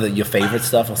 some of your favorite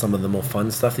stuff, or some of the more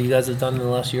fun stuff that you guys have done in the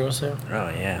last year or so? Oh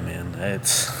yeah, man,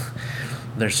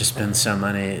 there's just been so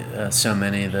many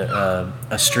that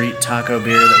a street taco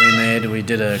beer that we made. We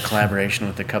did a collaboration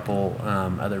with a couple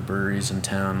other breweries in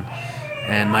town,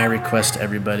 and my request to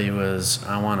everybody was,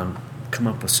 I want to come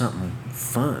up with something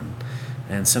fun.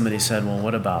 And somebody said, well,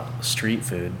 what about street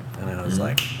food? And I was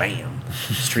like, bam,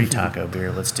 street taco beer.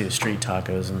 Let's do street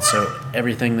tacos. And so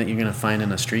everything that you're going to find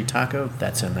in a street taco,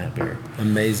 that's in that beer.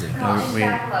 Amazing.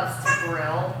 Jack loves to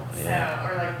grill,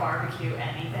 or like barbecue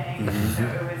anything. So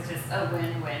it was just a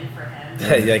win-win for him.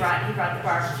 He brought the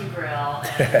barbecue grill,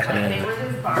 and they were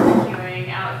just barbecuing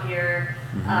out here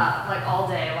like all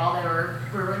day while they were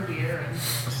brewing beer.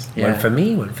 One for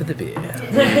me, one for the beer.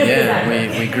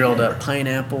 Yeah, we grilled up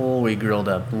pineapple, we grilled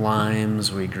up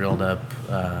limes, we grilled up,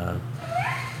 what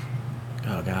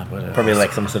else? Probably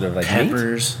like some sort of like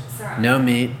peppers, meat? No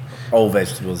meat. All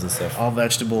vegetables and stuff. All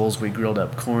vegetables. We grilled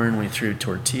up corn, we threw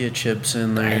tortilla chips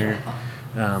in there,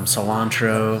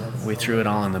 cilantro, we threw it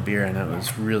all in the beer, and it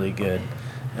was really good.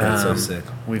 That's so sick.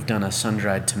 We've done a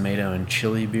sun-dried tomato and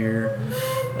chili beer.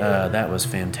 That was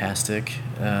fantastic.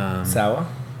 Sour?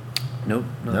 Nope,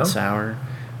 not sour.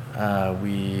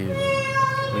 We've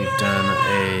done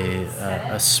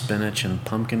a spinach and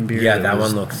pumpkin beer. Yeah, that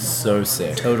one looks so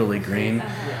sick. Totally green.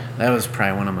 That was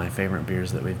probably one of my favorite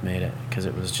beers that we've made, because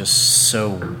it was just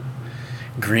so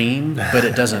green, but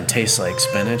it doesn't taste like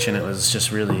spinach, and it was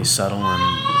just really subtle,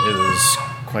 and it was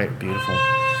quite beautiful.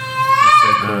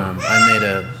 So cool.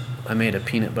 I made a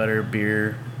peanut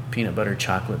butter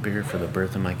chocolate beer for the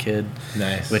birth of my kid.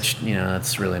 Nice. Which,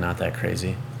 that's really not that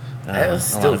crazy. A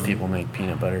lot of people make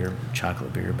peanut butter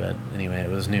chocolate beer, but anyway,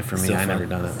 it was new for me. I never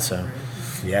done it, so.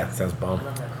 Yeah, sounds bomb.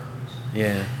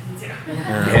 Yeah.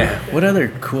 What other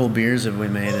cool beers have we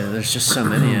made? There's just so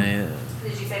many.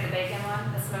 Did you say the bacon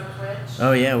one, the smoked witch?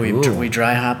 Oh yeah, we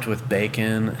dry hopped with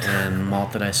bacon and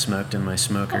malt that I smoked in my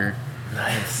smoker.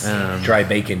 Nice. Dry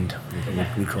baconed,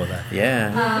 we call that.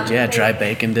 Yeah, dry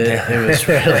baconed it. It was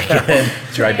really good.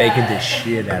 Dry baconed the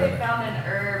shit out of They it. found an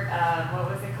herb,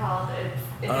 what was it called? It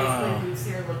basically boosts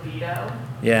your libido.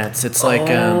 Yeah, it's like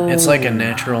a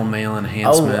natural male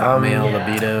enhancement, male yeah.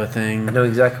 libido thing. I know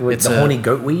exactly what It's the a- horny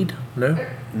goat weed. No,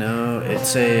 No,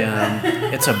 it's a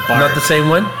bark. not the same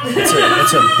one.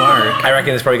 It's a bark. I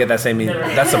reckon it's probably got that same.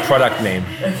 That's the product name.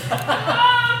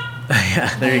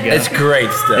 Yeah, there you go. It's great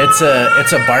stuff.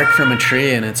 It's a bark from a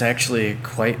tree, and it's actually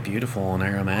quite beautiful and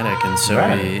aromatic. And so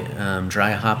Right. we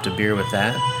dry hopped a beer with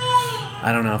that.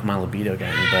 I don't know if my libido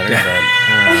got any better,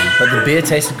 But the beer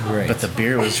tasted great. but the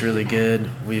beer was really good.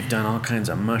 We've done all kinds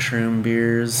of mushroom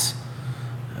beers.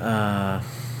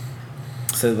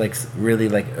 So like really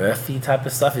like earthy type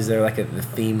of stuff. Is there like the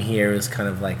theme here is kind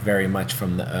of like very much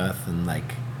from the earth and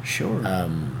like Sure.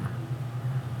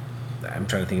 I'm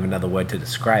trying to think of another word to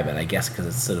describe it. I guess because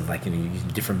it's sort of like you know using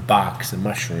different barks and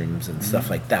mushrooms and stuff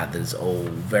like that. That's all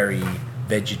very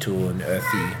vegetal and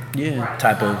earthy. Yeah. Right,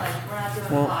 Type we're of- not we're not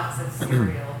doing well- a box of cereal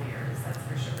beers, that's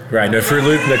for sure. Right. No Fruit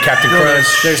Loop. No Captain No, Crunch.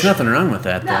 there's nothing wrong with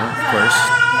that, though. Of course.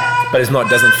 Yeah. But it's not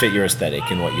doesn't fit your aesthetic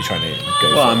and what you're trying to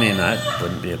go Well, for. I mean, I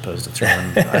wouldn't be opposed to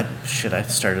throwing. I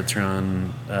started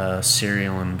throwing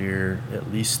cereal and beer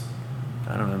at least,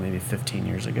 I don't know, maybe 15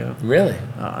 years ago. Really?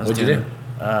 I was What'd you do? doing,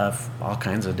 all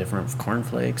kinds of different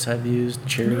cornflakes I've used,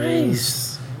 Cheerios.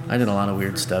 Nice. I did a lot of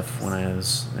weird stuff when I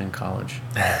was in college.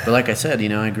 But like I said, you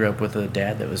know, I grew up with a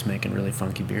dad that was making really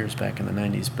funky beers back in the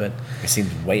 90s. But It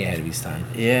seems way ahead of his time.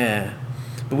 yeah.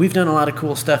 But we've done a lot of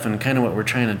cool stuff, and kind of what we're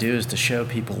trying to do is to show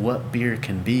people what beer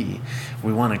can be.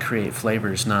 We want to create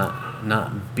flavors,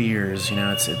 not beers. You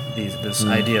know, it's this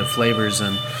idea of flavors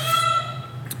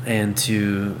and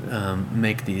to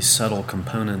make these subtle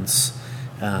components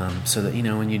so that you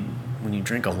know when you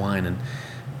drink a wine and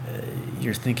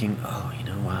you're thinking, oh, you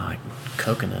know, wow, like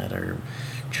coconut or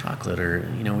chocolate, or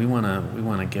you know, we want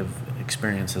to give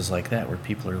experiences like that where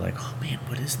people are like, oh man,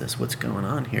 what is this? What's going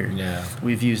on here? Yeah.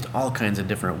 We've used all kinds of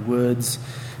different woods,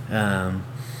 and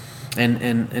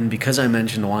because I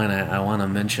mentioned wine, I want to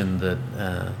mention that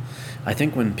I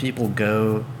think when people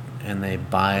go and they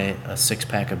buy a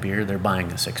 6-pack of beer, they're buying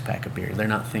a 6-pack of beer. They're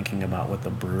not thinking about what the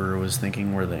brewer was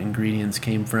thinking, where the ingredients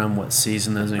came from, what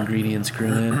season those ingredients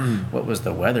grew in, what was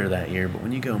the weather that year. But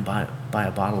when you go and buy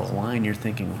a bottle of wine, you're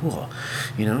thinking, whoa,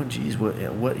 you know, geez,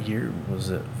 what year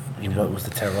was it? You know, What was the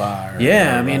terroir?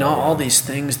 yeah, I mean, all these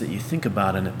things that you think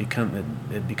about, and it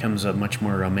becomes a much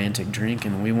more romantic drink.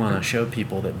 And we want to show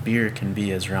people that beer can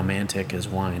be as romantic as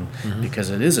wine, because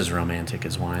it is as romantic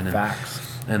as wine. And, Facts.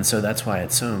 and so that's why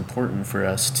it's so important for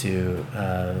us to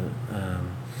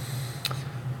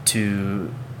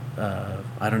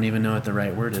I don't even know what the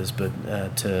right word is, but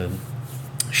to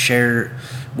share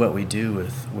what we do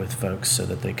with folks so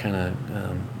that they kind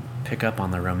of pick up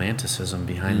on the romanticism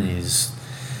behind these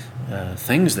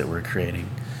things that we're creating.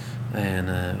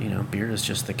 And you know, beer is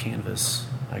just the canvas,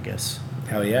 I guess.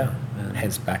 Hell yeah. And-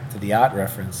 Hence back to the art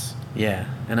reference. Yeah,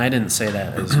 and I didn't say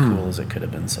that as cool as it could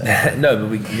have been said. No,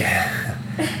 but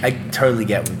I totally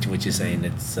get what you're saying.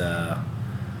 It's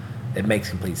it makes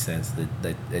complete sense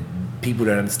that people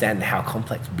don't understand how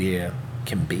complex beer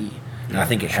can be. And I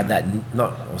think it had that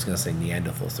I was going to say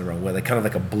Neanderthals the wrong word. Like kind of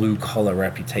like a blue collar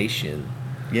reputation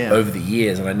Yeah. over the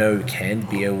years. And I know canned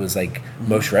beer was like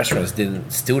most restaurants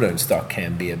still don't stock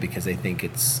canned beer because they think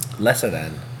it's lesser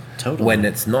than. Totally. When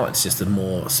it's not, it's just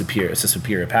it's a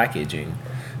superior packaging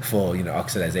for, you know,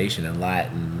 oxidization and light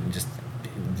and just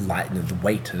lighten the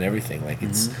weight and everything. Like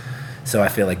it's, so I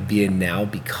feel like beer now,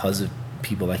 because of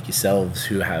people like yourselves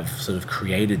who have sort of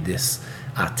created this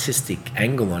artistic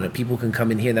angle on it, people can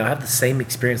come in here, they'll have the same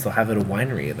experience they'll have at a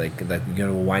winery. Like you go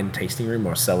to a wine tasting room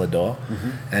or a cellar door,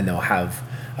 and they'll have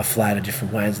a flight of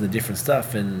different wines and the different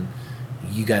stuff, and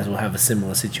you guys will have a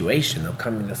similar situation. They'll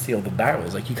come in and see all the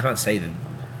barrels. Like you can't say that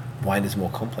wine is more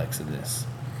complex than this,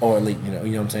 or at least you know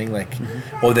what I'm saying, like,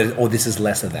 or this is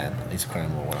lesser than. Is kind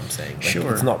of more what I'm saying. Like,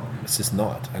 Sure. it's not. It's just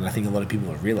not, and I think a lot of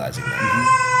people are realizing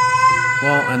that.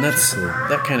 Well, and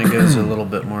that kind of goes a little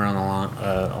bit more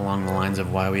along the lines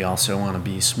of why we also want to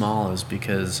be small, is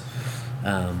because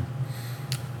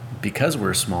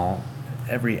we're small,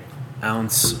 every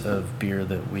ounce of beer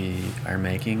that we are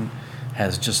making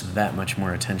has just that much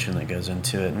more attention that goes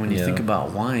into it. And when you Yeah. think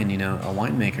about wine, you know, a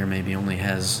winemaker maybe only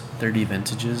has 30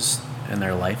 vintages in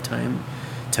their lifetime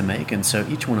to make, and so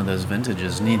each one of those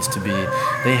vintages needs to be,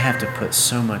 they have to put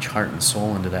so much heart and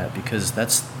soul into that, because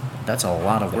that's a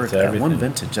lot of work. That's That one everything.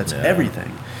 vintage, that's Yeah.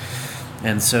 everything.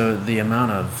 And so the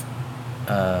amount of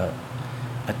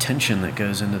attention that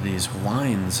goes into these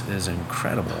wines is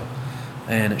incredible,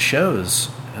 and it shows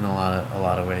in a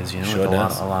lot of ways, you know, Sure with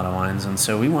does. a lot of wines. And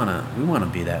so we want to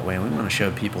be that way. And we want to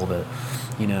show people that,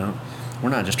 you know, we're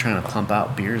not just trying to pump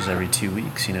out beers every 2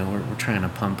 weeks. You know, we're trying to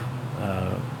pump.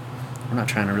 We're not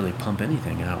trying to really pump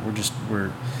anything out.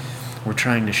 We're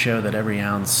trying to show that every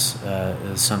ounce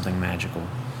is something magical,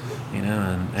 you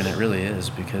know, and it really is,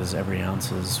 because every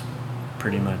ounce is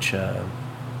pretty much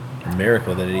A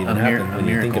miracle that it even happened when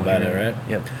you think about it, right?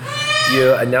 Yep.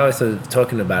 Yeah, and now instead of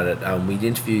talking about it, we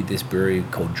interviewed this brewery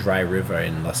called Dry River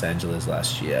in Los Angeles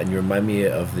last year, and you remind me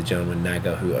of the gentleman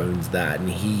Naga who owns that, and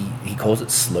he calls it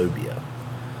slow beer.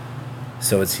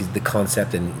 So it's the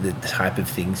concept and the type of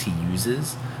things he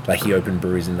uses. Like he opened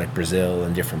breweries in like Brazil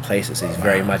and different places. So he's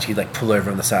very much, he'd like pull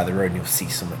over on the side of the road and you'll see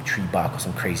some like tree bark or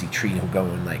some crazy tree, and he'll go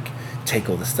and like take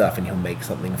all the stuff and he'll make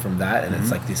something from that. And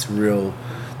it's like this real,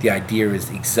 the idea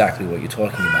is exactly what you're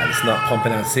talking about. It's not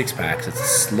pumping out 6-packs. It's a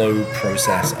slow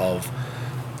process of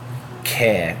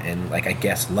care and like, I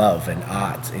guess, love and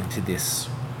art into this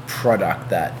product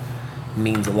that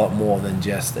means a lot more than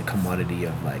just a commodity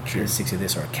of like here's 6 of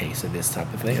this or a case of this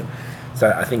type of thing. So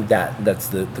I think that's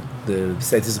the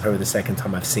this is probably the second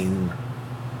time I've seen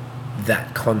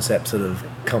that concept sort of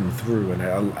come through, and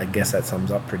I guess that sums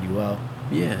up pretty well.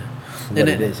 Yeah, What and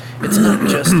it is. It's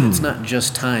not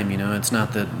just time. You know, it's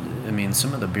not that. I mean,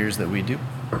 some of the beers that we do,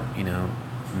 you know,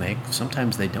 make,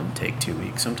 sometimes they don't take 2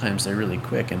 weeks. Sometimes they're really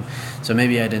quick, and so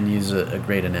maybe I didn't use a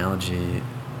great analogy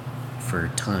for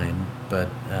time, but.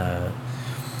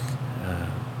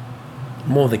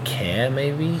 More the care,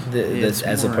 maybe, It's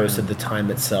as more, opposed to the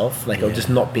time itself. Like, or yeah. just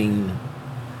not being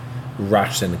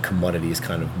rushed and a commodity is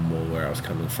kind of more where I was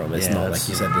coming from. It's Yeah, not that's- like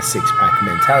you said, the 6-pack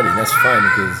mentality. And that's fine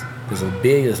because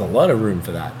there's a lot of room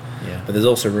for that. Yeah. But there's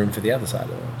also room for the other side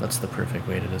of it. That's the perfect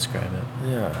way to describe it.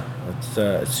 Yeah,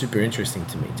 it's super interesting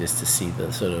to me just to see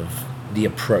the sort of the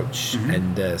approach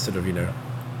and sort of, you know,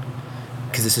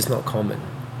 because this is not common.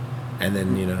 And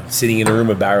then, you know, sitting in a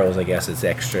room of barrels, I guess it's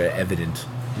extra evident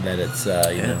that it's,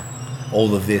 you know,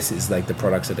 all of this is like the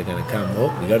products that are going to come.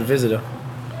 Oh, we got a visitor.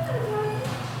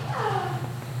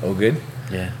 All good?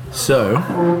 Yeah. So,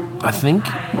 I think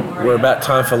we're about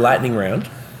time for lightning round.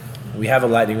 We have a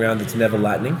lightning round that's never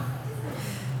lightning,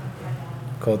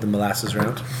 called the molasses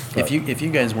round. If you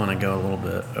guys want to go a little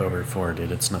bit over 4,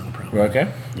 dude, it's not a problem. We're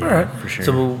okay? Yeah, all right. for sure.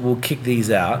 So we'll kick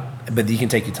these out, but you can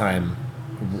take your time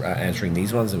answering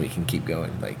these ones, and we can keep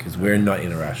going, like, because we're not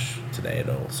in a rush today at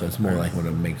all. So it's more like want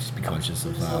to make just be conscious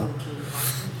of.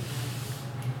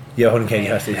 Yeah, hold on, Katie,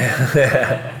 you have to.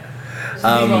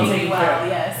 Well,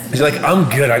 yes. She's like, I'm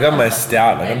good. I got my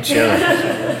stout. Like, I'm chilling.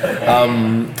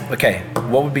 Okay,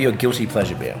 what would be your guilty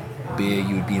pleasure beer? Beer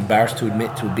you would be embarrassed to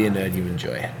admit to a beer nerd you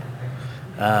enjoy.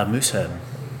 Moosehead.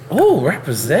 Oh,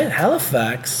 represent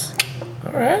Halifax.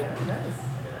 All right.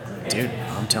 Dude,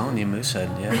 I'm telling you, Moosehead,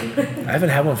 yeah. I haven't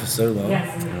had one for so long.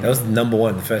 Yes. That was number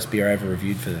one, the first beer I ever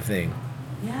reviewed for the thing.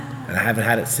 Yeah. And I haven't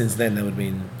had it since then. That would have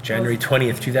been January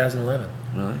 20th, 2011.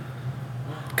 Really?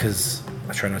 Because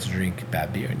I try not to drink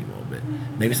bad beer anymore, but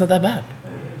maybe it's not that bad.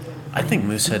 I think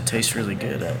Moosehead tastes really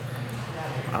good.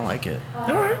 I like it.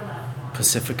 All right.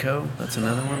 Pacifico, that's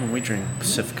another one. We drink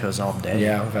Pacificos all day.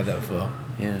 Yeah, I've had that before.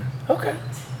 Yeah. Okay.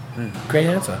 Great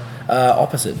answer.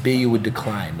 Opposite, beer you would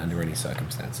decline under any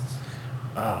circumstances.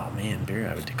 Oh, man, beer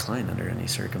I would decline under any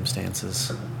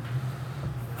circumstances.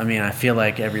 I mean, I feel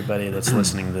like everybody that's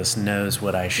listening to this knows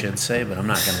what I should say, but I'm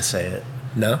not going to say it.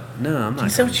 No? No, I'm not You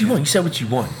say gonna what you say want. You say what you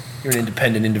want. You're an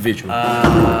independent individual.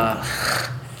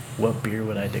 What beer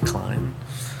would I decline?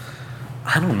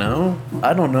 I don't know.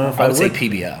 I don't know if I I would say would.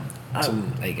 PBR.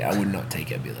 Like, I would not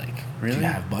take it. I'd be like, do Really? you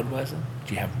have Budweiser?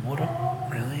 Do you have water?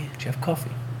 Really? Do you have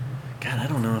coffee? God, I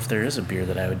don't know if there is a beer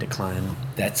that I would decline.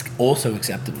 That's also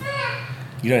acceptable.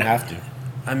 You don't have to.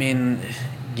 I mean,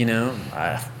 you know,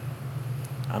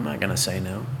 I'm not gonna say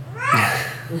no.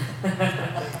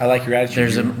 I like your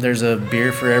attitude. There's a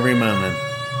beer for every moment.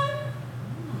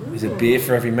 There's a beer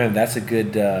for every man. That's a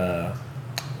good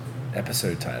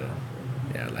episode title.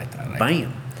 Yeah, I like that. I like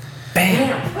Bam.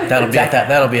 Bam. That'll be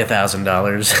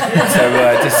 $1,000. So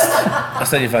I'll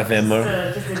send you 5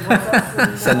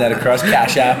 Venmo. Send that across.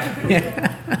 Cash App.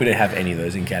 We don't have any of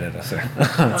those in Canada, so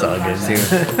It's all good.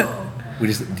 we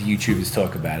just the YouTubers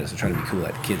talk about it. So trying to be cool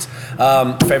like the kids.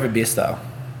 Favorite beer style?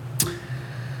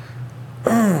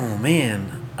 Oh man,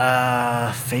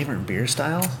 favorite beer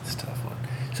style? It's a tough one.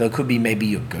 So it could be maybe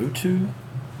your go-to.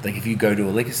 Like if you go to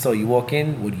a liquor store, you walk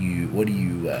in. What are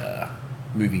you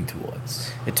moving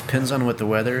towards? It depends on what the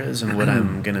weather is and what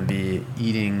I'm gonna be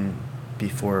eating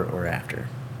before or after.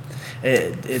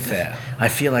 Fair. I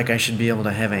feel like I should be able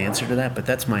to have an answer to that, but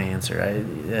that's my answer.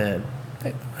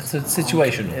 It's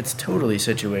situational. It's totally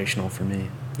situational for me.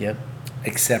 Yep.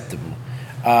 Acceptable.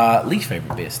 Least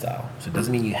favorite beer style. So it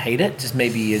doesn't mean you hate it. Just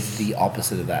maybe it's the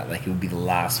opposite of that. Like it would be the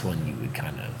last one you would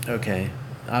kind of. Okay,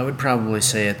 I would probably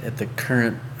say at the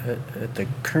current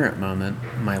moment,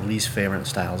 my least favorite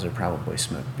styles are probably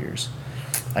smoked beers.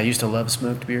 I used to love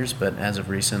smoked beers, but as of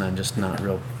recent, I'm just not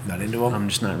Not into them. I'm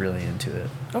just not really into it.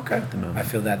 Okay. At the moment. I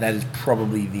feel that is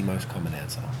probably the most common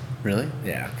answer. Really?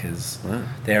 Yeah, because Wow.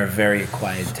 they are very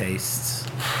acquired tastes.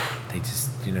 They just,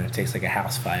 it tastes like a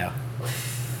house fire.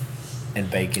 And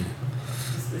bacon.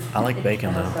 I like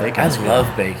bacon though. I Bacon's good.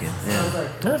 love bacon. Yeah.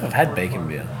 I don't know if I've had bacon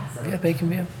beer. Have you had bacon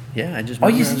beer? Yeah, I just. Oh,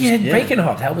 you said you had yeah. bacon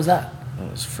hopped. How was that? It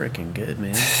was freaking good,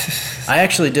 man. I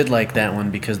actually did like that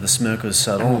one because the smoke was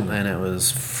subtle and it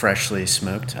was freshly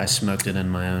smoked. I smoked it in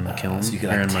my own kiln So you could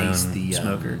or like in my taste own the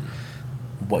smoker.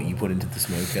 what you put into the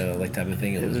smoker, like type of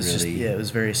thing. It, It was just really it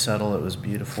was very subtle. It was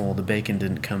beautiful. The bacon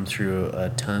didn't come through a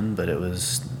ton, but it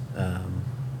was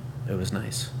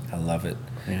nice. I love it.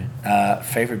 Yeah.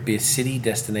 Favorite beer city,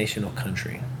 destination, or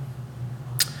country?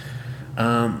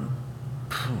 I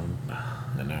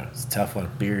know it's a tough one.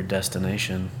 Beer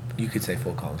destination. You could say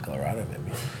Fort Collins, Colorado,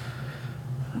 maybe.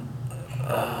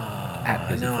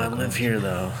 I know I live here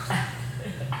though.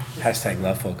 Hashtag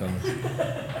love Fort Collins.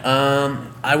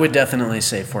 I would definitely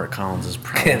say Fort Collins is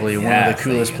probably one Yeah. of the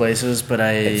coolest places, but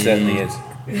It certainly is.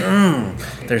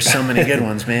 There's so many good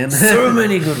ones, man. So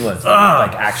many good ones.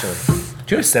 Like actually,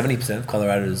 do you know 70% of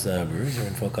Colorado's breweries are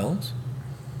in Fort Collins?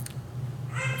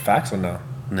 Facts or no?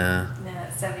 Nah. No,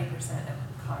 70% of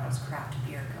Colorado's craft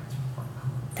beer comes from Fort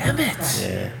Collins. Damn it!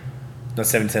 Yeah. Not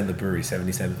 70% of the brewery,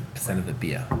 77% of the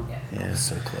beer. Yeah. Yeah.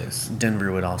 So close.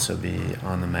 Denver would also be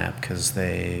on the map because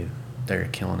they're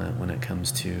killing it when it comes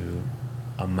to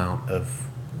amount of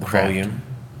craft. Volume,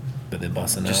 but they're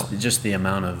busting out. Just the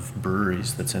amount of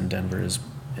breweries that's in Denver is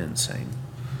insane.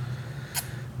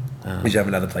 Did you have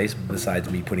another place besides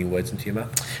me putting words into your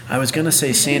mouth? I was gonna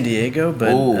say San Diego, but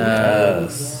Oh,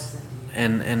 yes.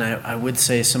 and I would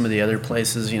say some of the other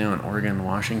places, in Oregon,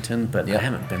 Washington, but Yep. I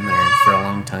haven't been there for a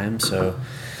long time, so.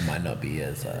 It might not be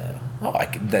as.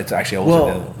 That's actually also.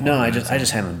 Well, no, I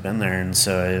just haven't been there, and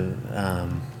so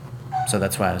so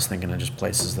that's why I was thinking of just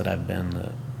places that I've been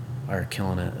that are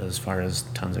killing it as far as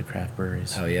tons of craft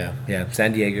breweries. Oh yeah.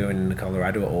 San Diego and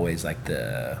Colorado are always like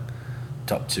the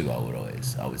top two. I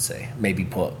would say maybe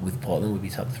Portland would be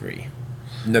top three.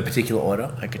 No particular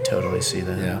order. I could totally see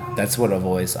that. Yeah, that's what I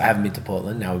haven't been to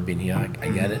Portland. Now we've been here. I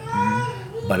get it.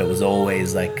 But it was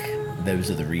always like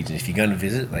those are the regions. If you're going to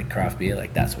visit like craft beer,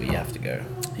 like that's where you have to go.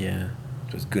 Yeah.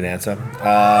 It was a good answer.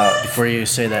 Before you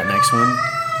say that next one,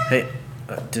 hey,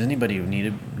 does anybody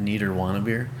need or want a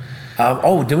beer?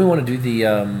 Do we want to do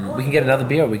the? We can get another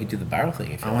beer, or we could do the barrel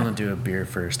thing. If you I want to do a beer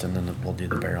first, and then we'll do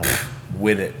the barrel.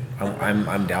 with it.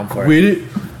 I'm down for it. With it.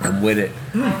 I'm with it.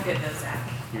 I'm good though, Zach.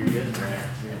 You're good, right?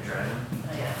 You're driving.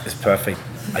 Oh, yeah. It's perfect.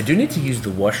 I do need to use the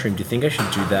washroom. Do you think I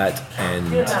should do that and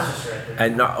Yeah, that's just right there.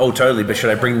 and not? Oh, totally. But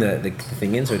should I bring the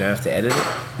thing in so we don't have to edit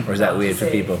it, or is that weird for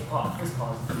Say, people? Just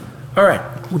pause. All right,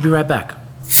 we'll be right back.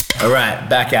 All right,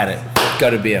 back at it.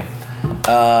 Got a beer.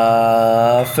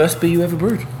 First beer you ever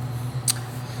brewed?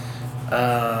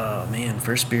 Oh man,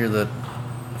 first beer that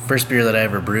I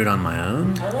ever brewed on my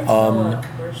own. I like to go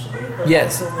commercially, but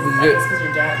yes, also, we can I guess 'cause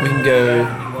your dad- We can your go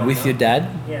dad, you with your dad,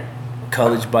 Yeah.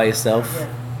 college by yourself, Yeah.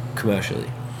 commercially.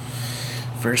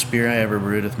 First beer I ever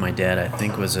brewed with my dad, I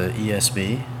think, was a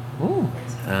ESB. Ooh,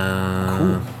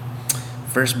 Cool.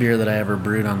 First beer that I ever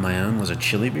brewed on my own was a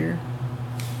chili beer.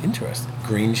 interesting.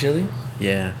 Green chili?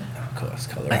 Yeah, Of course,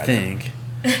 Colorado. I think.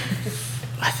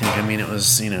 I mean, it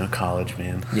was, college,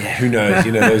 man. Yeah, who knows?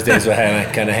 Those days were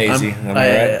kind of hazy. Am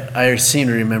I right? I seem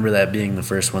to remember that being the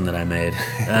first one that I made.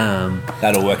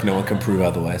 That'll work. No one can prove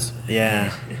otherwise. Yeah.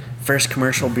 First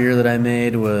commercial beer that I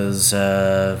made was,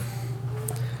 oh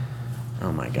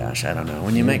my gosh, I don't know.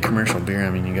 When you make commercial beer,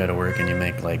 I mean, you go to work and you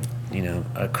make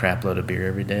a crap load of beer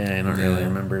every day. I don't really Yeah.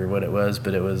 remember what it was,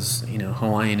 but it was,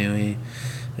 Hawaiian Nui.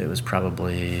 It was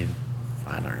probably,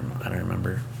 I don't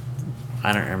remember.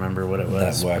 I don't remember what it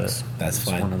was. That works. but That's it was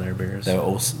fine. one of their beers. They were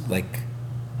also like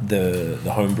the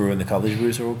home brew and the college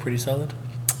brews are all pretty solid.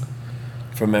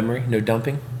 From memory, no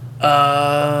dumping.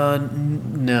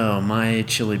 No, my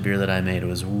chili beer that I made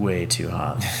was way too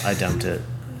hot. I dumped it.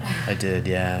 I did,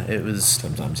 yeah. It was.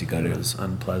 Sometimes you got It it. was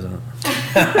unpleasant.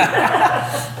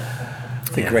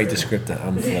 It's a great descriptor.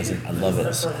 Unpleasant. I love it. It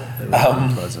was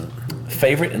unpleasant.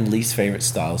 Favorite and least favorite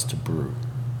styles to brew.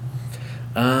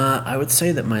 I would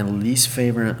say that my least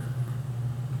favorite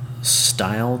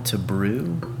style to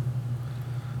brew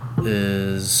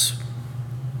is.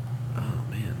 Oh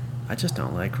man, I just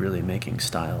don't like really making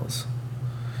styles.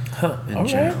 in All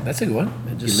general. right, that's a good one.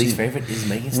 It Your just least seems- favorite is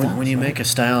making styles. When you right? make a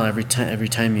style, every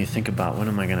time you think about what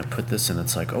am I going to put this in,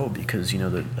 it's like, oh, because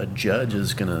a judge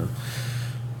is going to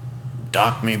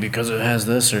dock me because it has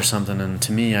this or something. And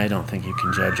to me, I don't think you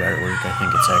can judge artwork. I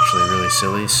think it's actually really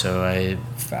silly. So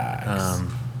Facts.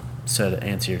 so to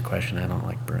answer your question, I don't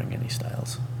like brewing any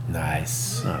styles.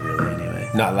 Nice. Not really, anyway.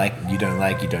 Not like, you don't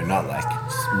not like.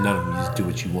 None of them. You just do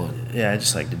what you want. Yeah, I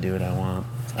just like to do what I want.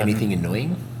 Anything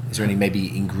annoying? Is there any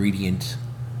maybe ingredient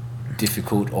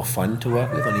difficult or fun to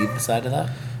work with on either side of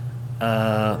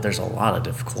that? There's a lot of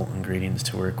difficult ingredients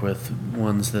to work with.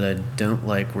 Ones that I don't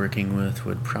like working with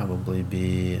would probably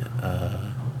be,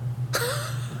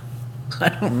 I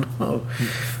don't know.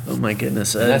 Oh my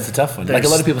goodness. That's a tough one. Like a lot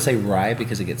there's- of people say rye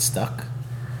because it gets stuck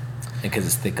and because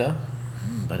it's thicker.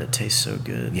 But it tastes so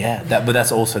good. Yeah, but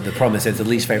that's also the problem. It's the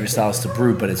least favorite styles to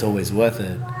brew, but it's always worth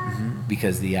it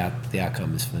because the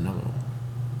outcome is phenomenal.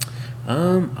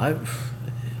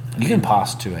 You can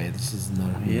pass too, eh? This is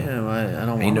not. Yeah, well, I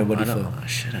don't Ain't want. nobody I don't, for-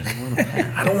 shit, I don't want to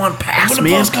pass. I don't want pass, I'm gonna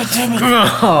man. pass, goddammit.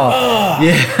 Oh,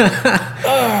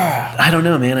 yeah. I don't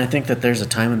know, man. I think that there's a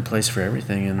time and place for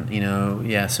everything, and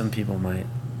yeah, some people might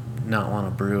not want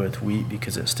to brew with wheat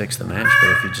because it sticks the mash, but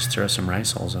if you just throw some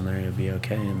rice hulls in there, you'll be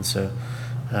okay. And so,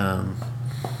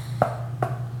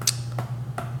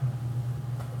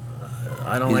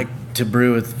 I don't like to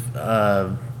brew with.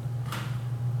 I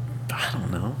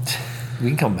don't know. We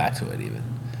can come back to it even.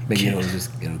 Maybe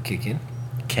it'll kick in.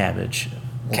 Cabbage.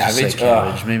 We'll just say Cabbage.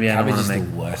 cabbage. Maybe I don't cabbage want to is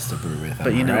make. the worst to brew with.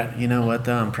 But am I right? you know what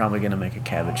though? I'm probably gonna make a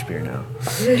cabbage beer now.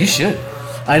 You should.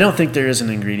 I don't think there is an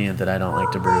ingredient that I don't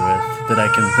like to brew with that I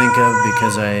can think of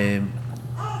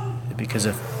because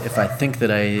if I think that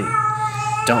I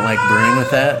don't like brewing with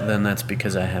that, then that's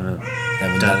because I haven't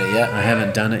done it yet? I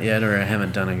haven't done it yet, or I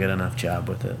haven't done a good enough job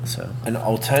with it. So An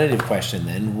alternative question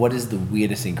then: what is the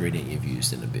weirdest ingredient you've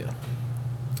used in a beer?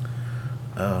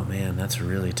 oh man, that's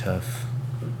really tough.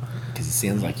 Because it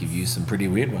sounds like you've used some pretty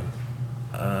weird one.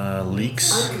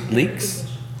 Leeks. Leeks.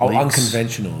 Oh, Leeks.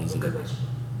 unconventional is a good one.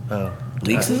 Oh,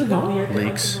 Leeks is a good one.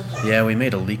 leeks. Yeah, we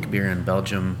made a leek beer in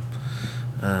Belgium.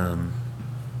 How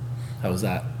was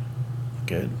that?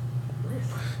 Good.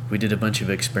 We did a bunch of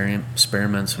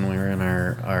experiments when we were in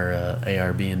our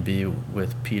ARB&B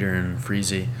with Peter and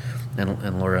Freezy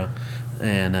and Laura,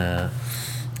 and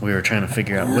we were trying to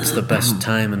figure out what's the best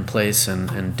time and place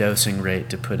and dosing rate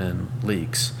to put in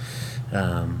leeks,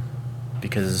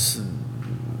 because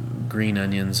green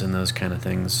onions and those kind of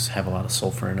things have a lot of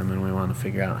sulfur in them, and we want to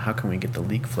figure out how can we get the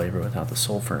leek flavor without the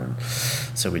sulfur. And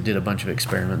so we did a bunch of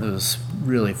experiments. It was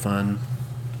really fun,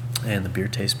 and the beer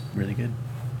tastes really good.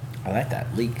 I like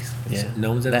that. Leeks. Yeah,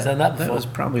 No one's ever done that before. That was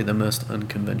probably the most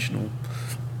unconventional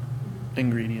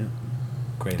ingredient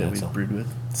Great that answer. we brewed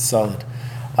with. Solid.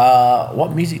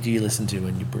 What music do you listen to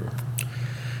when you brew?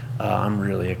 I'm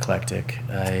really eclectic.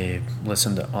 I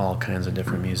listen to all kinds of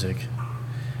different music.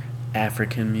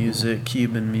 African music,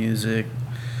 Cuban music,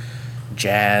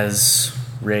 jazz,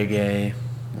 reggae,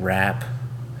 rap,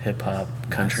 hip hop,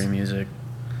 country music.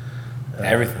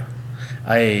 Everything.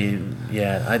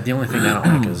 The only thing I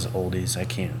don't like is oldies. I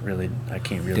can't really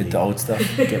Did the old stuff?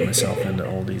 get myself into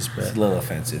oldies, It's but a little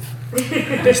offensive.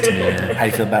 it is to me. Yeah. How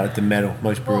do you feel about it, the metal?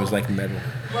 Most brewers like metal.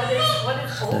 What is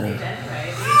oldie anyway?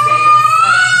 These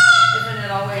days, isn't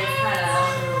it always kind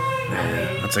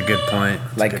of? That's a good point.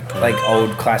 That's a good point. Like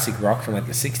old classic rock from like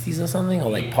the 60s or something? Or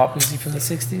like pop music from the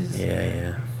 60s?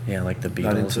 Yeah, like the Not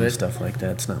Beatles into and it? stuff like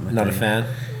that. It's not my Not a thing. fan?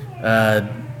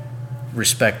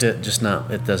 Respect it, just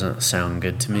not. It doesn't sound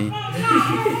good to me.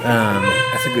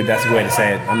 That's a good way to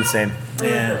say it. I'm the same.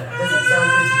 Yeah, Doesn't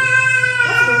sound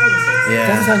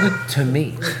good to me.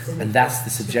 It doesn't yeah. sound good to me. And that's the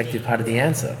subjective part of the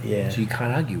answer. Yeah. So you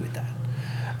can't argue with that.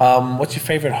 What's your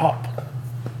favorite hop?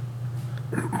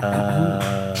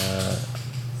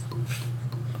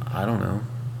 I don't know.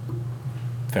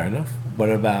 Fair enough.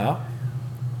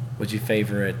 What's your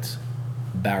favorite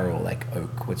barrel, like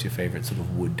oak? What's your favorite sort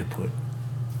of wood to put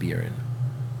beer in?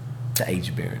 To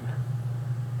age beer in?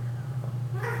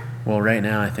 Well, right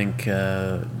now I think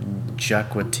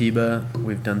Jacuatiba.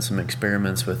 We've done some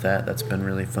experiments with that. That's been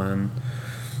really fun.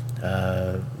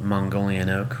 Mongolian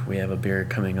oak. We have a beer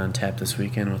coming on tap this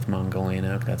weekend with Mongolian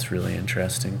oak. That's really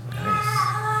interesting. Nice.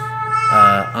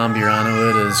 Amburana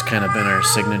wood has kind of been our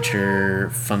signature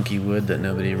funky wood that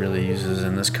nobody really uses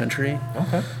in this country.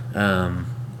 Okay.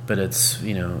 But it's,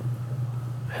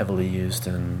 heavily used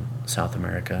in South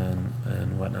America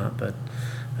and whatnot. But,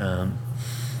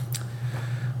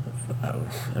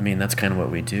 that's kind of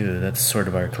what we do. That's sort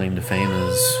of our claim to fame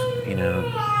is,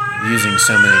 using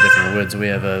so many different woods. We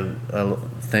have a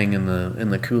thing in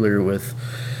the cooler with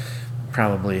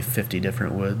probably 50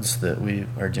 different woods that we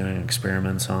are doing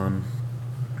experiments on.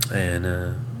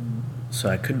 And so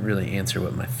I couldn't really answer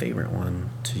what my favorite one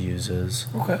to use is.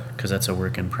 Okay. Because that's a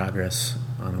work in progress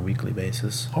on a weekly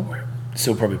basis. Okay.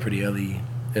 Still probably pretty early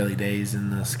days in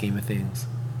the scheme of things.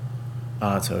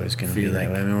 Oh, it's always going to be Feel that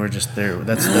like- way. I mean, we're just there.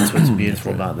 That's what's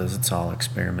beautiful about this. It's all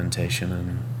experimentation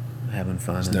and having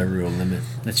fun. There's and no real limit.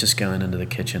 It's just going into the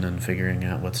kitchen and figuring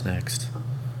out what's next.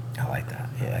 I like that.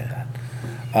 I Yeah. like that.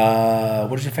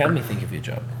 What does your family think of your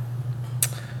job?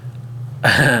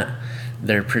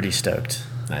 They're pretty stoked.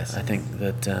 Nice. I think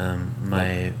that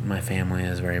my family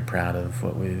is very proud of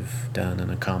what we've done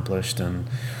and accomplished, and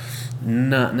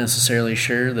not necessarily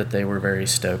sure that they were very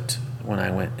stoked when I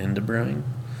went into brewing,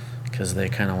 because they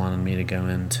kind of wanted me to go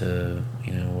into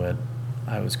what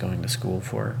I was going to school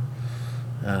for.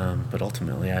 But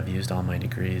ultimately, I've used all my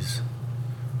degrees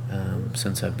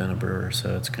since I've been a brewer,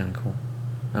 so it's kind of cool.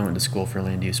 I went to school for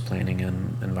land use planning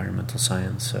and environmental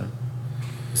science, so.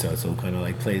 So it's all kind of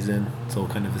like plays in. It's all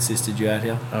kind of assisted you out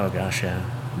here. Oh gosh, yeah,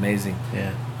 Amazing.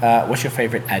 yeah. What's your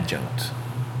favorite adjunct?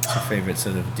 What's your favorite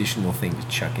sort of additional thing to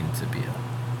chuck into beer?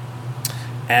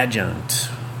 Adjunct.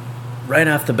 Right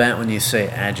off the bat, when you say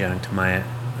adjunct, my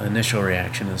initial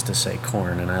reaction is to say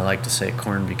corn, and I like to say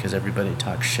corn because everybody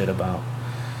talks shit about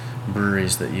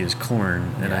breweries that use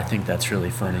corn, and I Yeah. think that's really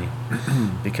funny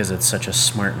because it's such a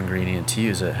smart ingredient to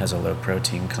use. It has a low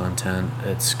protein content.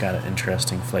 It's got an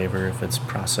interesting flavor if it's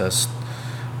processed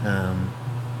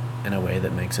in a way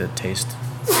that makes it taste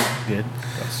good.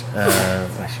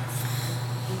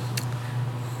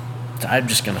 I'm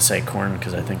just going to say corn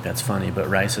because I think that's funny, but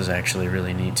rice is actually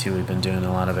really neat too. We've been doing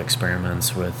a lot of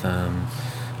experiments with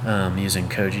using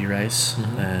koji rice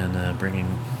and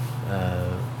bringing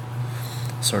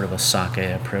sort of a sake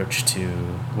approach to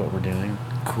what we're doing.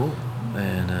 Cool.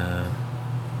 And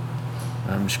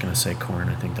I'm just going to say corn.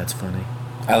 I think that's funny.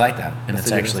 I like that. And That's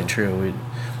it's a good actually answer. true.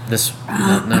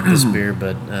 Not this beer,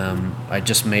 but I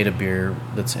just made a beer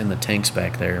that's in the tanks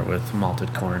back there with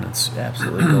malted corn. It's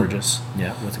absolutely gorgeous.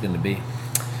 Yeah. What's it going to be?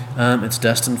 It's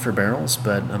destined for barrels,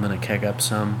 but I'm going to keg up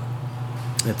some.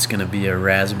 It's going to be a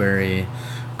raspberry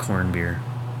corn beer.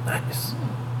 Nice.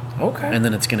 Okay. And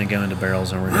then it's going to go into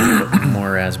barrels, and we're going to put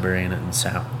more raspberry in it and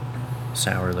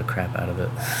sour the crap out of it.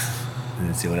 And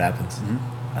then see what happens.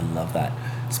 I love that.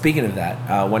 Speaking of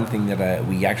that, one thing that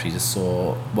we actually just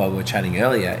saw while we were chatting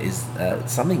earlier is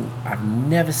something I've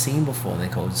never seen before. They're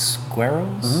called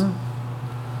squirrels.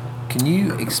 Can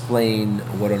you explain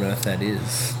what on earth that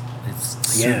is? It's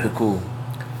super Yeah. cool.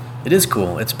 It is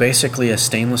cool. It's basically a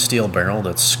stainless steel barrel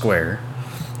that's square,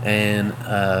 and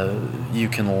you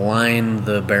can line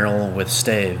the barrel with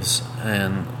staves.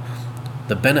 And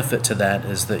the benefit to that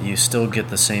is that you still get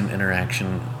the same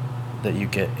interaction that you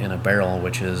get in a barrel,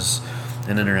 which is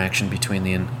an interaction between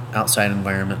the outside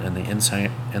environment and the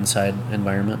inside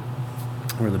environment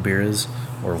where the beer is,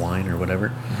 or wine, or whatever.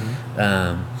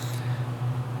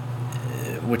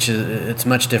 Which is, it's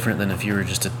much different than if you were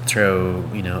just to throw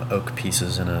oak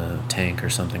pieces in a tank or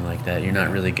something like that. You're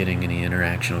not really getting any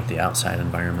interaction with the outside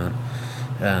environment,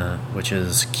 which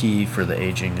is key for the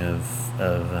aging of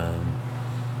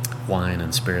wine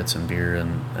and spirits and beer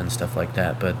and stuff like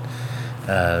that. But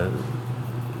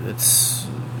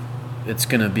it's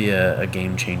going to be a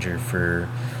game changer for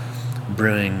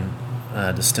brewing,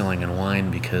 distilling, and wine,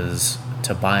 because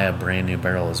to buy a brand new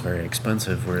barrel is very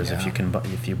expensive. Whereas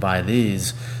if you buy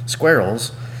these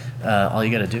squirrels, all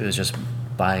you got to do is just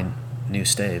buy new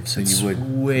staves. And It's you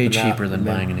would way put that cheaper than in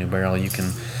there. buying a new barrel. You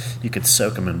could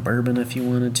soak them in bourbon if you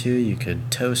wanted to. You could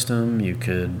toast them. You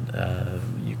can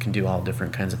do all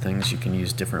different kinds of things. You can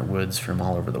use different woods from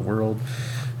all over the world,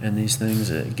 and these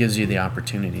things, it gives you the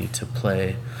opportunity to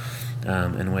play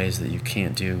in ways that you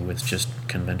can't do with just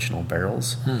conventional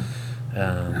barrels.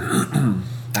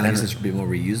 I guess it's a bit more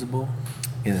reusable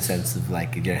in the sense of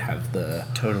like you don't have the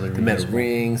Totally the metal reusable.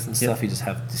 rings and Yep. stuff. You just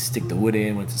have to stick the wood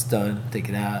in once it's done, take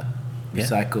it out, Yeah.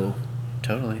 recycle,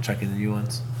 Totally. chuck in the new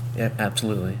ones. Yeah,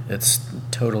 absolutely. It's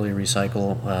totally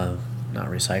not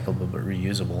recyclable, but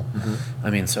reusable. I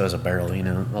mean, so is a barrel.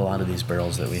 A lot of these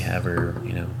barrels that we have are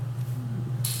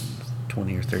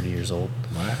 20 or 30 years old.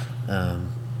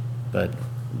 But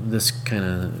this kind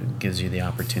of gives you the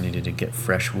opportunity to get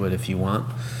fresh wood if you want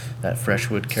that fresh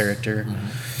wood character.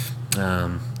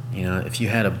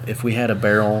 If we had a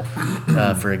barrel,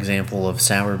 for example, of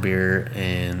sour beer,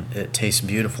 and it tastes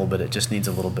beautiful, but it just needs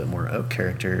a little bit more oak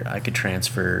character, I could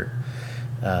transfer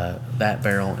that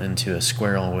barrel into a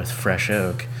squirrel with fresh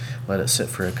oak, let it sit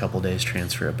for a couple days,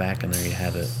 transfer it back, and there you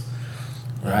have it.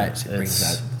 Right, so it brings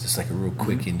it's- that just like a real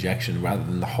quick injection rather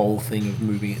than the whole thing of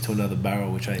moving it to another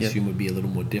barrel, which I Yep. assume would be a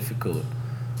little more difficult.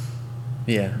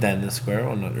 Yeah. than the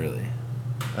squirrel, or not really?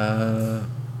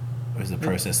 Or is the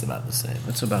process about the same?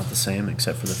 It's about the same,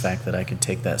 except for the fact that I could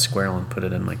take that squirrel and put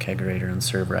it in my kegerator and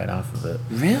serve right off of it.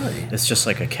 Really? It's just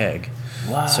like a keg.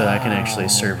 Wow. So I can actually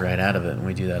serve right out of it, and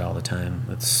we do that all the time.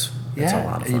 It's a lot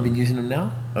of Have fun. you been using them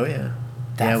now? Oh yeah,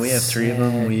 That's we have 3 of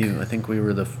them. sick. I think we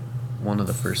were one of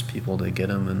the first people to get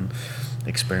them and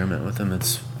experiment with them.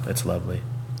 It's lovely.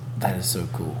 That is so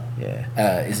cool.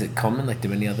 Yeah. Is it common? Like,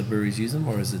 do any other breweries use them,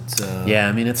 or is it? Yeah,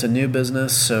 I mean it's a new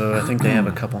business, so I think they have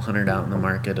a couple hundred out in the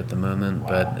market at the moment. Wow.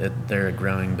 But they're a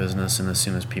growing business, and as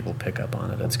soon as people pick up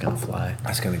on it, it's gonna fly.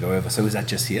 That's going to go over. So is that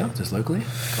just here, just locally,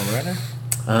 Colorado?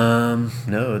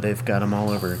 No, they've got them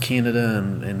all over Canada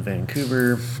and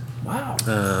Vancouver. Wow.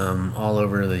 All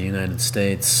over the United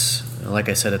States. Like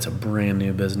I said, it's a brand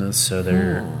new business, so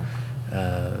they're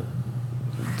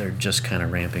just kind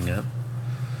of ramping up.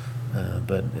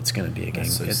 But it's going to be a game.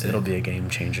 That's so sick. It'll be a game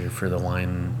changer for the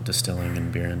wine distilling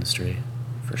and beer industry,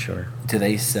 for sure. Do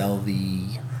they sell the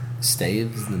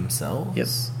staves themselves? Yep.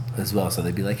 As well, so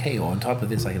they'd be like, "Hey, on top of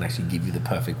this, I can actually give you the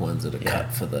perfect ones that are Yeah.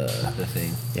 cut for the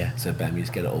thing." Yeah. So bam, you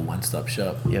just get it all one-stop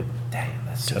shop. Yep. Damn,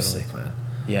 that's so Totally. sick, man.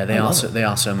 Yeah, I love they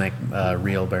also make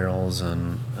real barrels,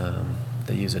 and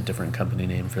they use a different company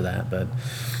name for that. But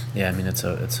yeah, I mean it's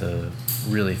a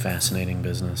really fascinating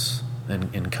business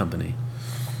and company.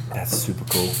 That's super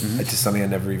cool. Mm-hmm. It's just something I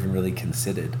never even really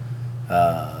considered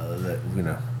that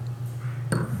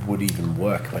would even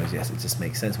work. But yes, it just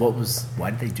makes sense.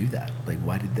 Why did they do that? Like,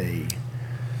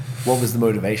 what was the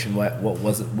motivation? What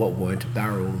weren't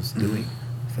barrels doing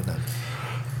for them?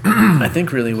 I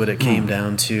think really what it came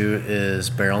down to is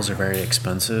barrels are very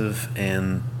expensive,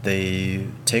 and they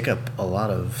take up a lot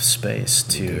of space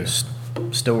to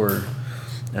store.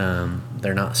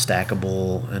 They're not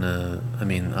stackable I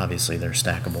mean, obviously they're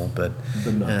stackable, but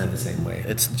not in the same way.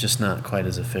 It's just not quite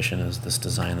as efficient as this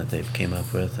design that they've came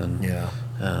up with. And Yeah.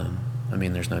 I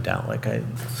mean, there's no doubt, like, I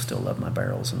still love my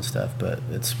barrels and stuff, but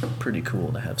it's pretty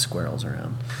cool to have squirrels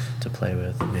around to play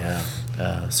with.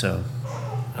 Yeah. So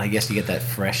I guess you get that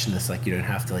freshness, like you don't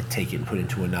have to like take it and put it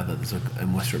into another. There's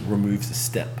almost it removes the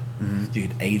step. Mm-hmm. You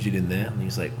could age it in there, and you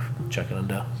just like chuck it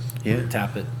under, Yeah.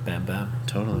 tap it, bam, bam.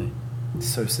 totally. It's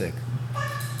so sick.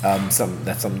 That's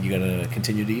something you're gonna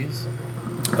continue to use.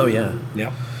 Oh yeah,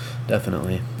 Yeah.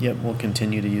 definitely. Yep, we'll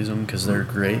continue to use them because they're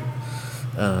great.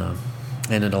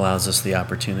 And it allows us the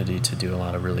opportunity to do a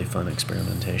lot of really fun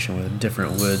experimentation with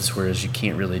different woods, whereas you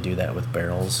can't really do that with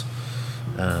barrels.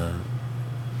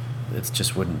 It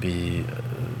just wouldn't be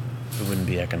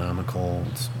economical.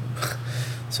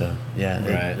 So yeah,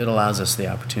 Right. it allows us the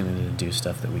opportunity to do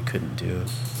stuff that we couldn't do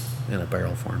in a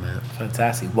barrel format.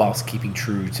 Fantastic. Whilst keeping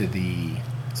true to the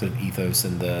sort of ethos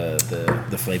and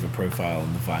the flavor profile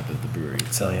and the vibe of the brewery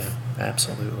So itself. yeah,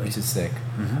 absolutely. Which is sick.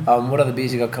 Mm-hmm. What other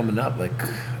beers you got coming up? Like,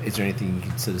 is there anything you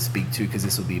can sort of speak to? Because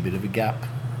this will be a bit of a gap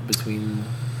between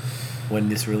when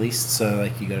this released. So,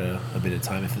 like, you got a bit of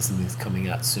time if there's something that's coming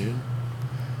out soon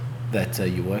that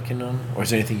you're working on? Or is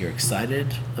there anything you're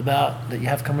excited about that you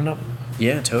have coming up?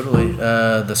 Yeah, totally.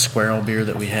 The Squirrel beer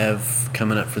that we have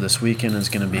coming up for this weekend is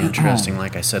going to be interesting.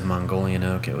 Like I said, Mongolian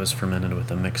oak. It was fermented with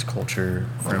a mixed culture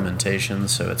fermentation,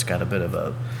 so it's got a bit of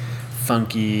a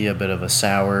funky, a bit of a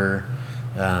sour.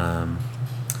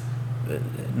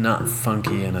 Not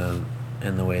funky in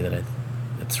the way that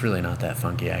it's really not that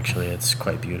funky. Actually, it's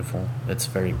quite beautiful. It's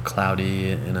very cloudy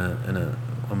in a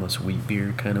almost wheat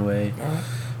beer kind of way.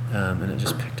 And it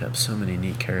just picked up so many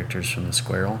neat characters from the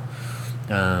Squirrel.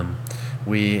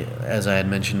 We, as I had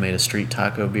mentioned, made a street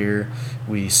taco beer.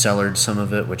 We cellared some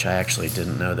of it, which I actually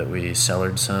didn't know that we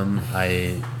cellared some.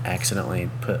 I accidentally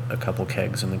put a couple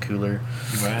kegs in the cooler.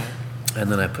 Right.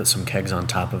 And then I put some kegs on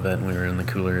top of it, and we were in the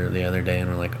cooler the other day, and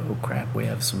we're like, oh crap, we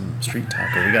have some street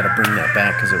taco. We got to bring that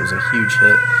back because it was a huge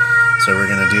hit. So we're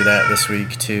going to do that this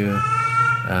week too.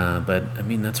 But I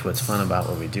mean, that's what's fun about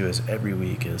what we do is every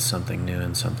week is something new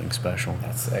and something special.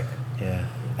 That's sick. Yeah.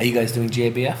 Are you guys doing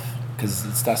GABF? Because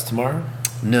it starts tomorrow?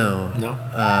 No. No?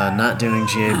 Not doing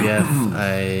GABF.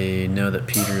 I know that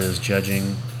Peter is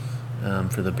judging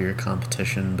for the beer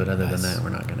competition, but other than Nice. that, we're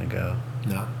not going to go.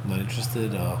 No, not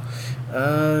interested, or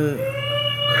Uh,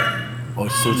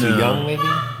 still too No. young, maybe?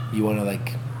 You want to,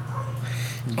 like,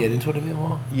 get into it a bit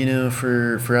more? You know,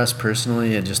 for us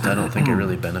personally, I don't think it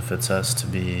really benefits us to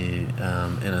be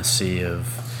in a sea of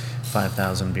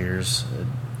 5,000 beers.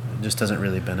 It just doesn't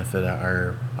really benefit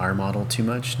our model too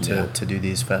much to do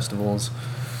these festivals.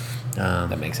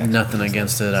 That makes sense. Nothing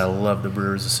against it. I love the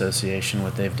Brewers Association.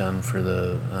 What they've done for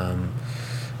the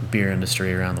beer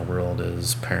industry around the world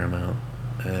is paramount,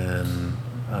 and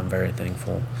I'm very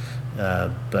thankful.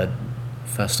 But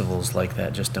festivals like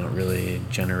that just don't really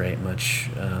generate much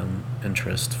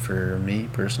interest for me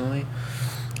personally,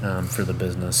 for the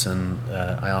business. And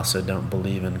I also don't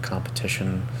believe in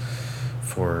competition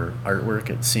for artwork.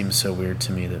 It seems so weird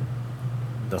to me that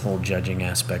the whole judging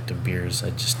aspect of beers,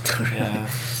 I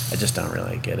just don't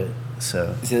really get it.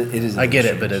 So it is. I get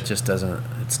it, but it just doesn't.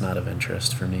 It's not of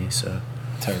interest for me. So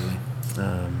Totally.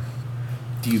 um,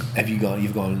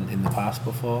 You've gone in the past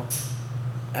before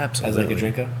absolutely. as like a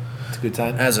drinker? It's a good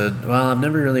time. I've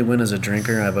never really went as a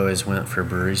drinker. I've always went for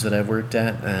breweries that I've worked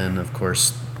at, and of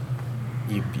course,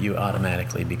 you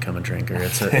automatically become a drinker.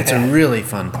 It's a really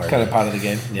fun part. Kind of part of the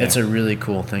game. Yeah. It's a really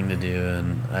cool thing to do,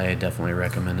 and I definitely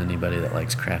recommend anybody that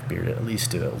likes craft beer to at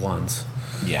least do it once.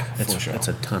 Yeah, It's for sure. It's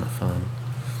a ton of fun.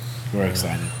 We're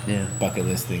excited. Yeah. Bucket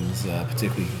list things,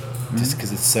 particularly just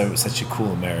because it's such a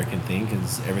cool American thing.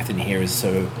 Because everything here is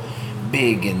so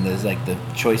big, and there's like the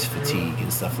choice fatigue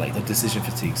and stuff like the decision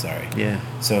fatigue. Sorry. Yeah.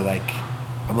 So like,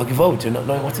 I'm looking forward to not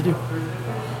knowing what to do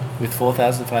with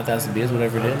 4,000, 5,000 beers,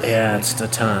 whatever it is. Yeah, it's a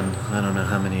ton. I don't know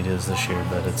how many it is this year,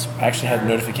 but it's I actually had a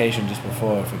notification just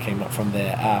before if it came up from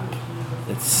their app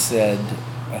that said,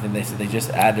 I think they said they just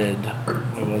added,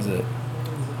 what was it?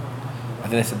 I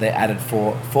think they said they added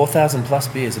 4,000 plus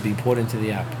beers have been poured into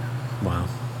the app. wow.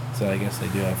 So I guess they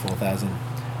do have 4,000.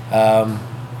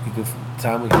 Good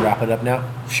time, we can wrap it up now.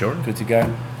 Sure. Good to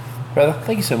go. Brother,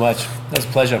 thank you so much. That was a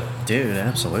pleasure. Dude,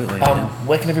 absolutely.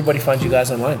 Where can everybody find you guys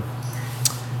online?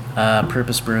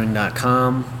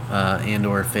 Purposebrewing.com and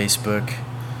or Facebook.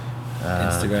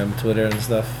 Instagram, Twitter, and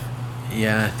stuff.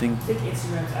 Yeah, I think. I think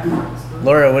Instagram's after this.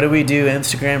 Laura, what do we do?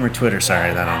 Instagram or Twitter?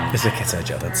 Sorry, that on. It's a inside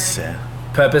joke. That's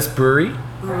Purpose Brewery?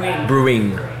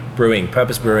 Brewing. Brewing.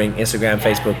 Purpose Brewing. Instagram,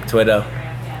 Facebook, Twitter.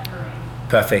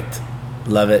 Perfect.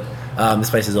 Love it. This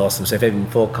place is awesome. So if you're in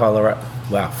Fort Colorado.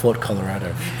 that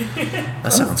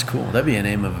sounds cool. That'd be a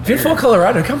name of a If you're in beer. Fort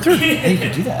Colorado, come through. Hey, you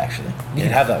could do that actually. You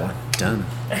can have that one. Done.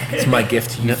 It's my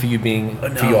gift to you for you being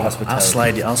for your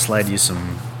hospitality. I'll slide you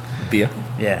some. Beer.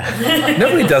 Yeah.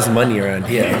 Nobody does money around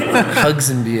here. Hugs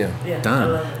and beer. Yeah, Done. I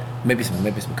love it. Maybe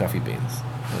some coffee beans.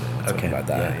 Okay, About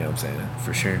that. yeah. You know what I'm saying?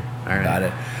 For sure. All right. Got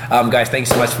it. Guys, thanks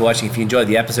so much for watching. If you enjoyed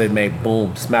the episode, mate,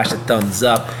 boom, smash the thumbs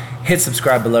up. Hit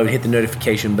subscribe below. Hit the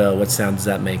notification bell. What sound does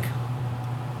that make?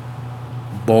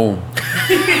 Boom.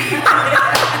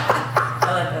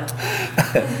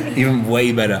 Even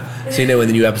way better. So you know when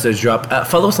the new episodes drop.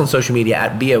 Follow us on social media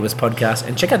at BOS Podcast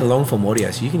and check out the long form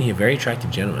audio so you can hear very attractive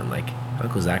gentlemen like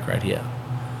Uncle Zach right here.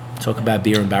 Talk about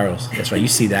beer and barrels. That's right. You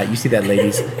see that. You see that,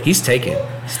 ladies. He's taken.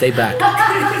 Stay back.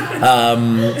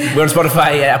 We're on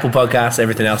Spotify, Apple Podcasts,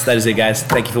 everything else. That is it, guys.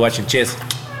 Thank you for watching. Cheers.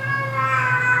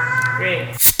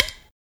 Great.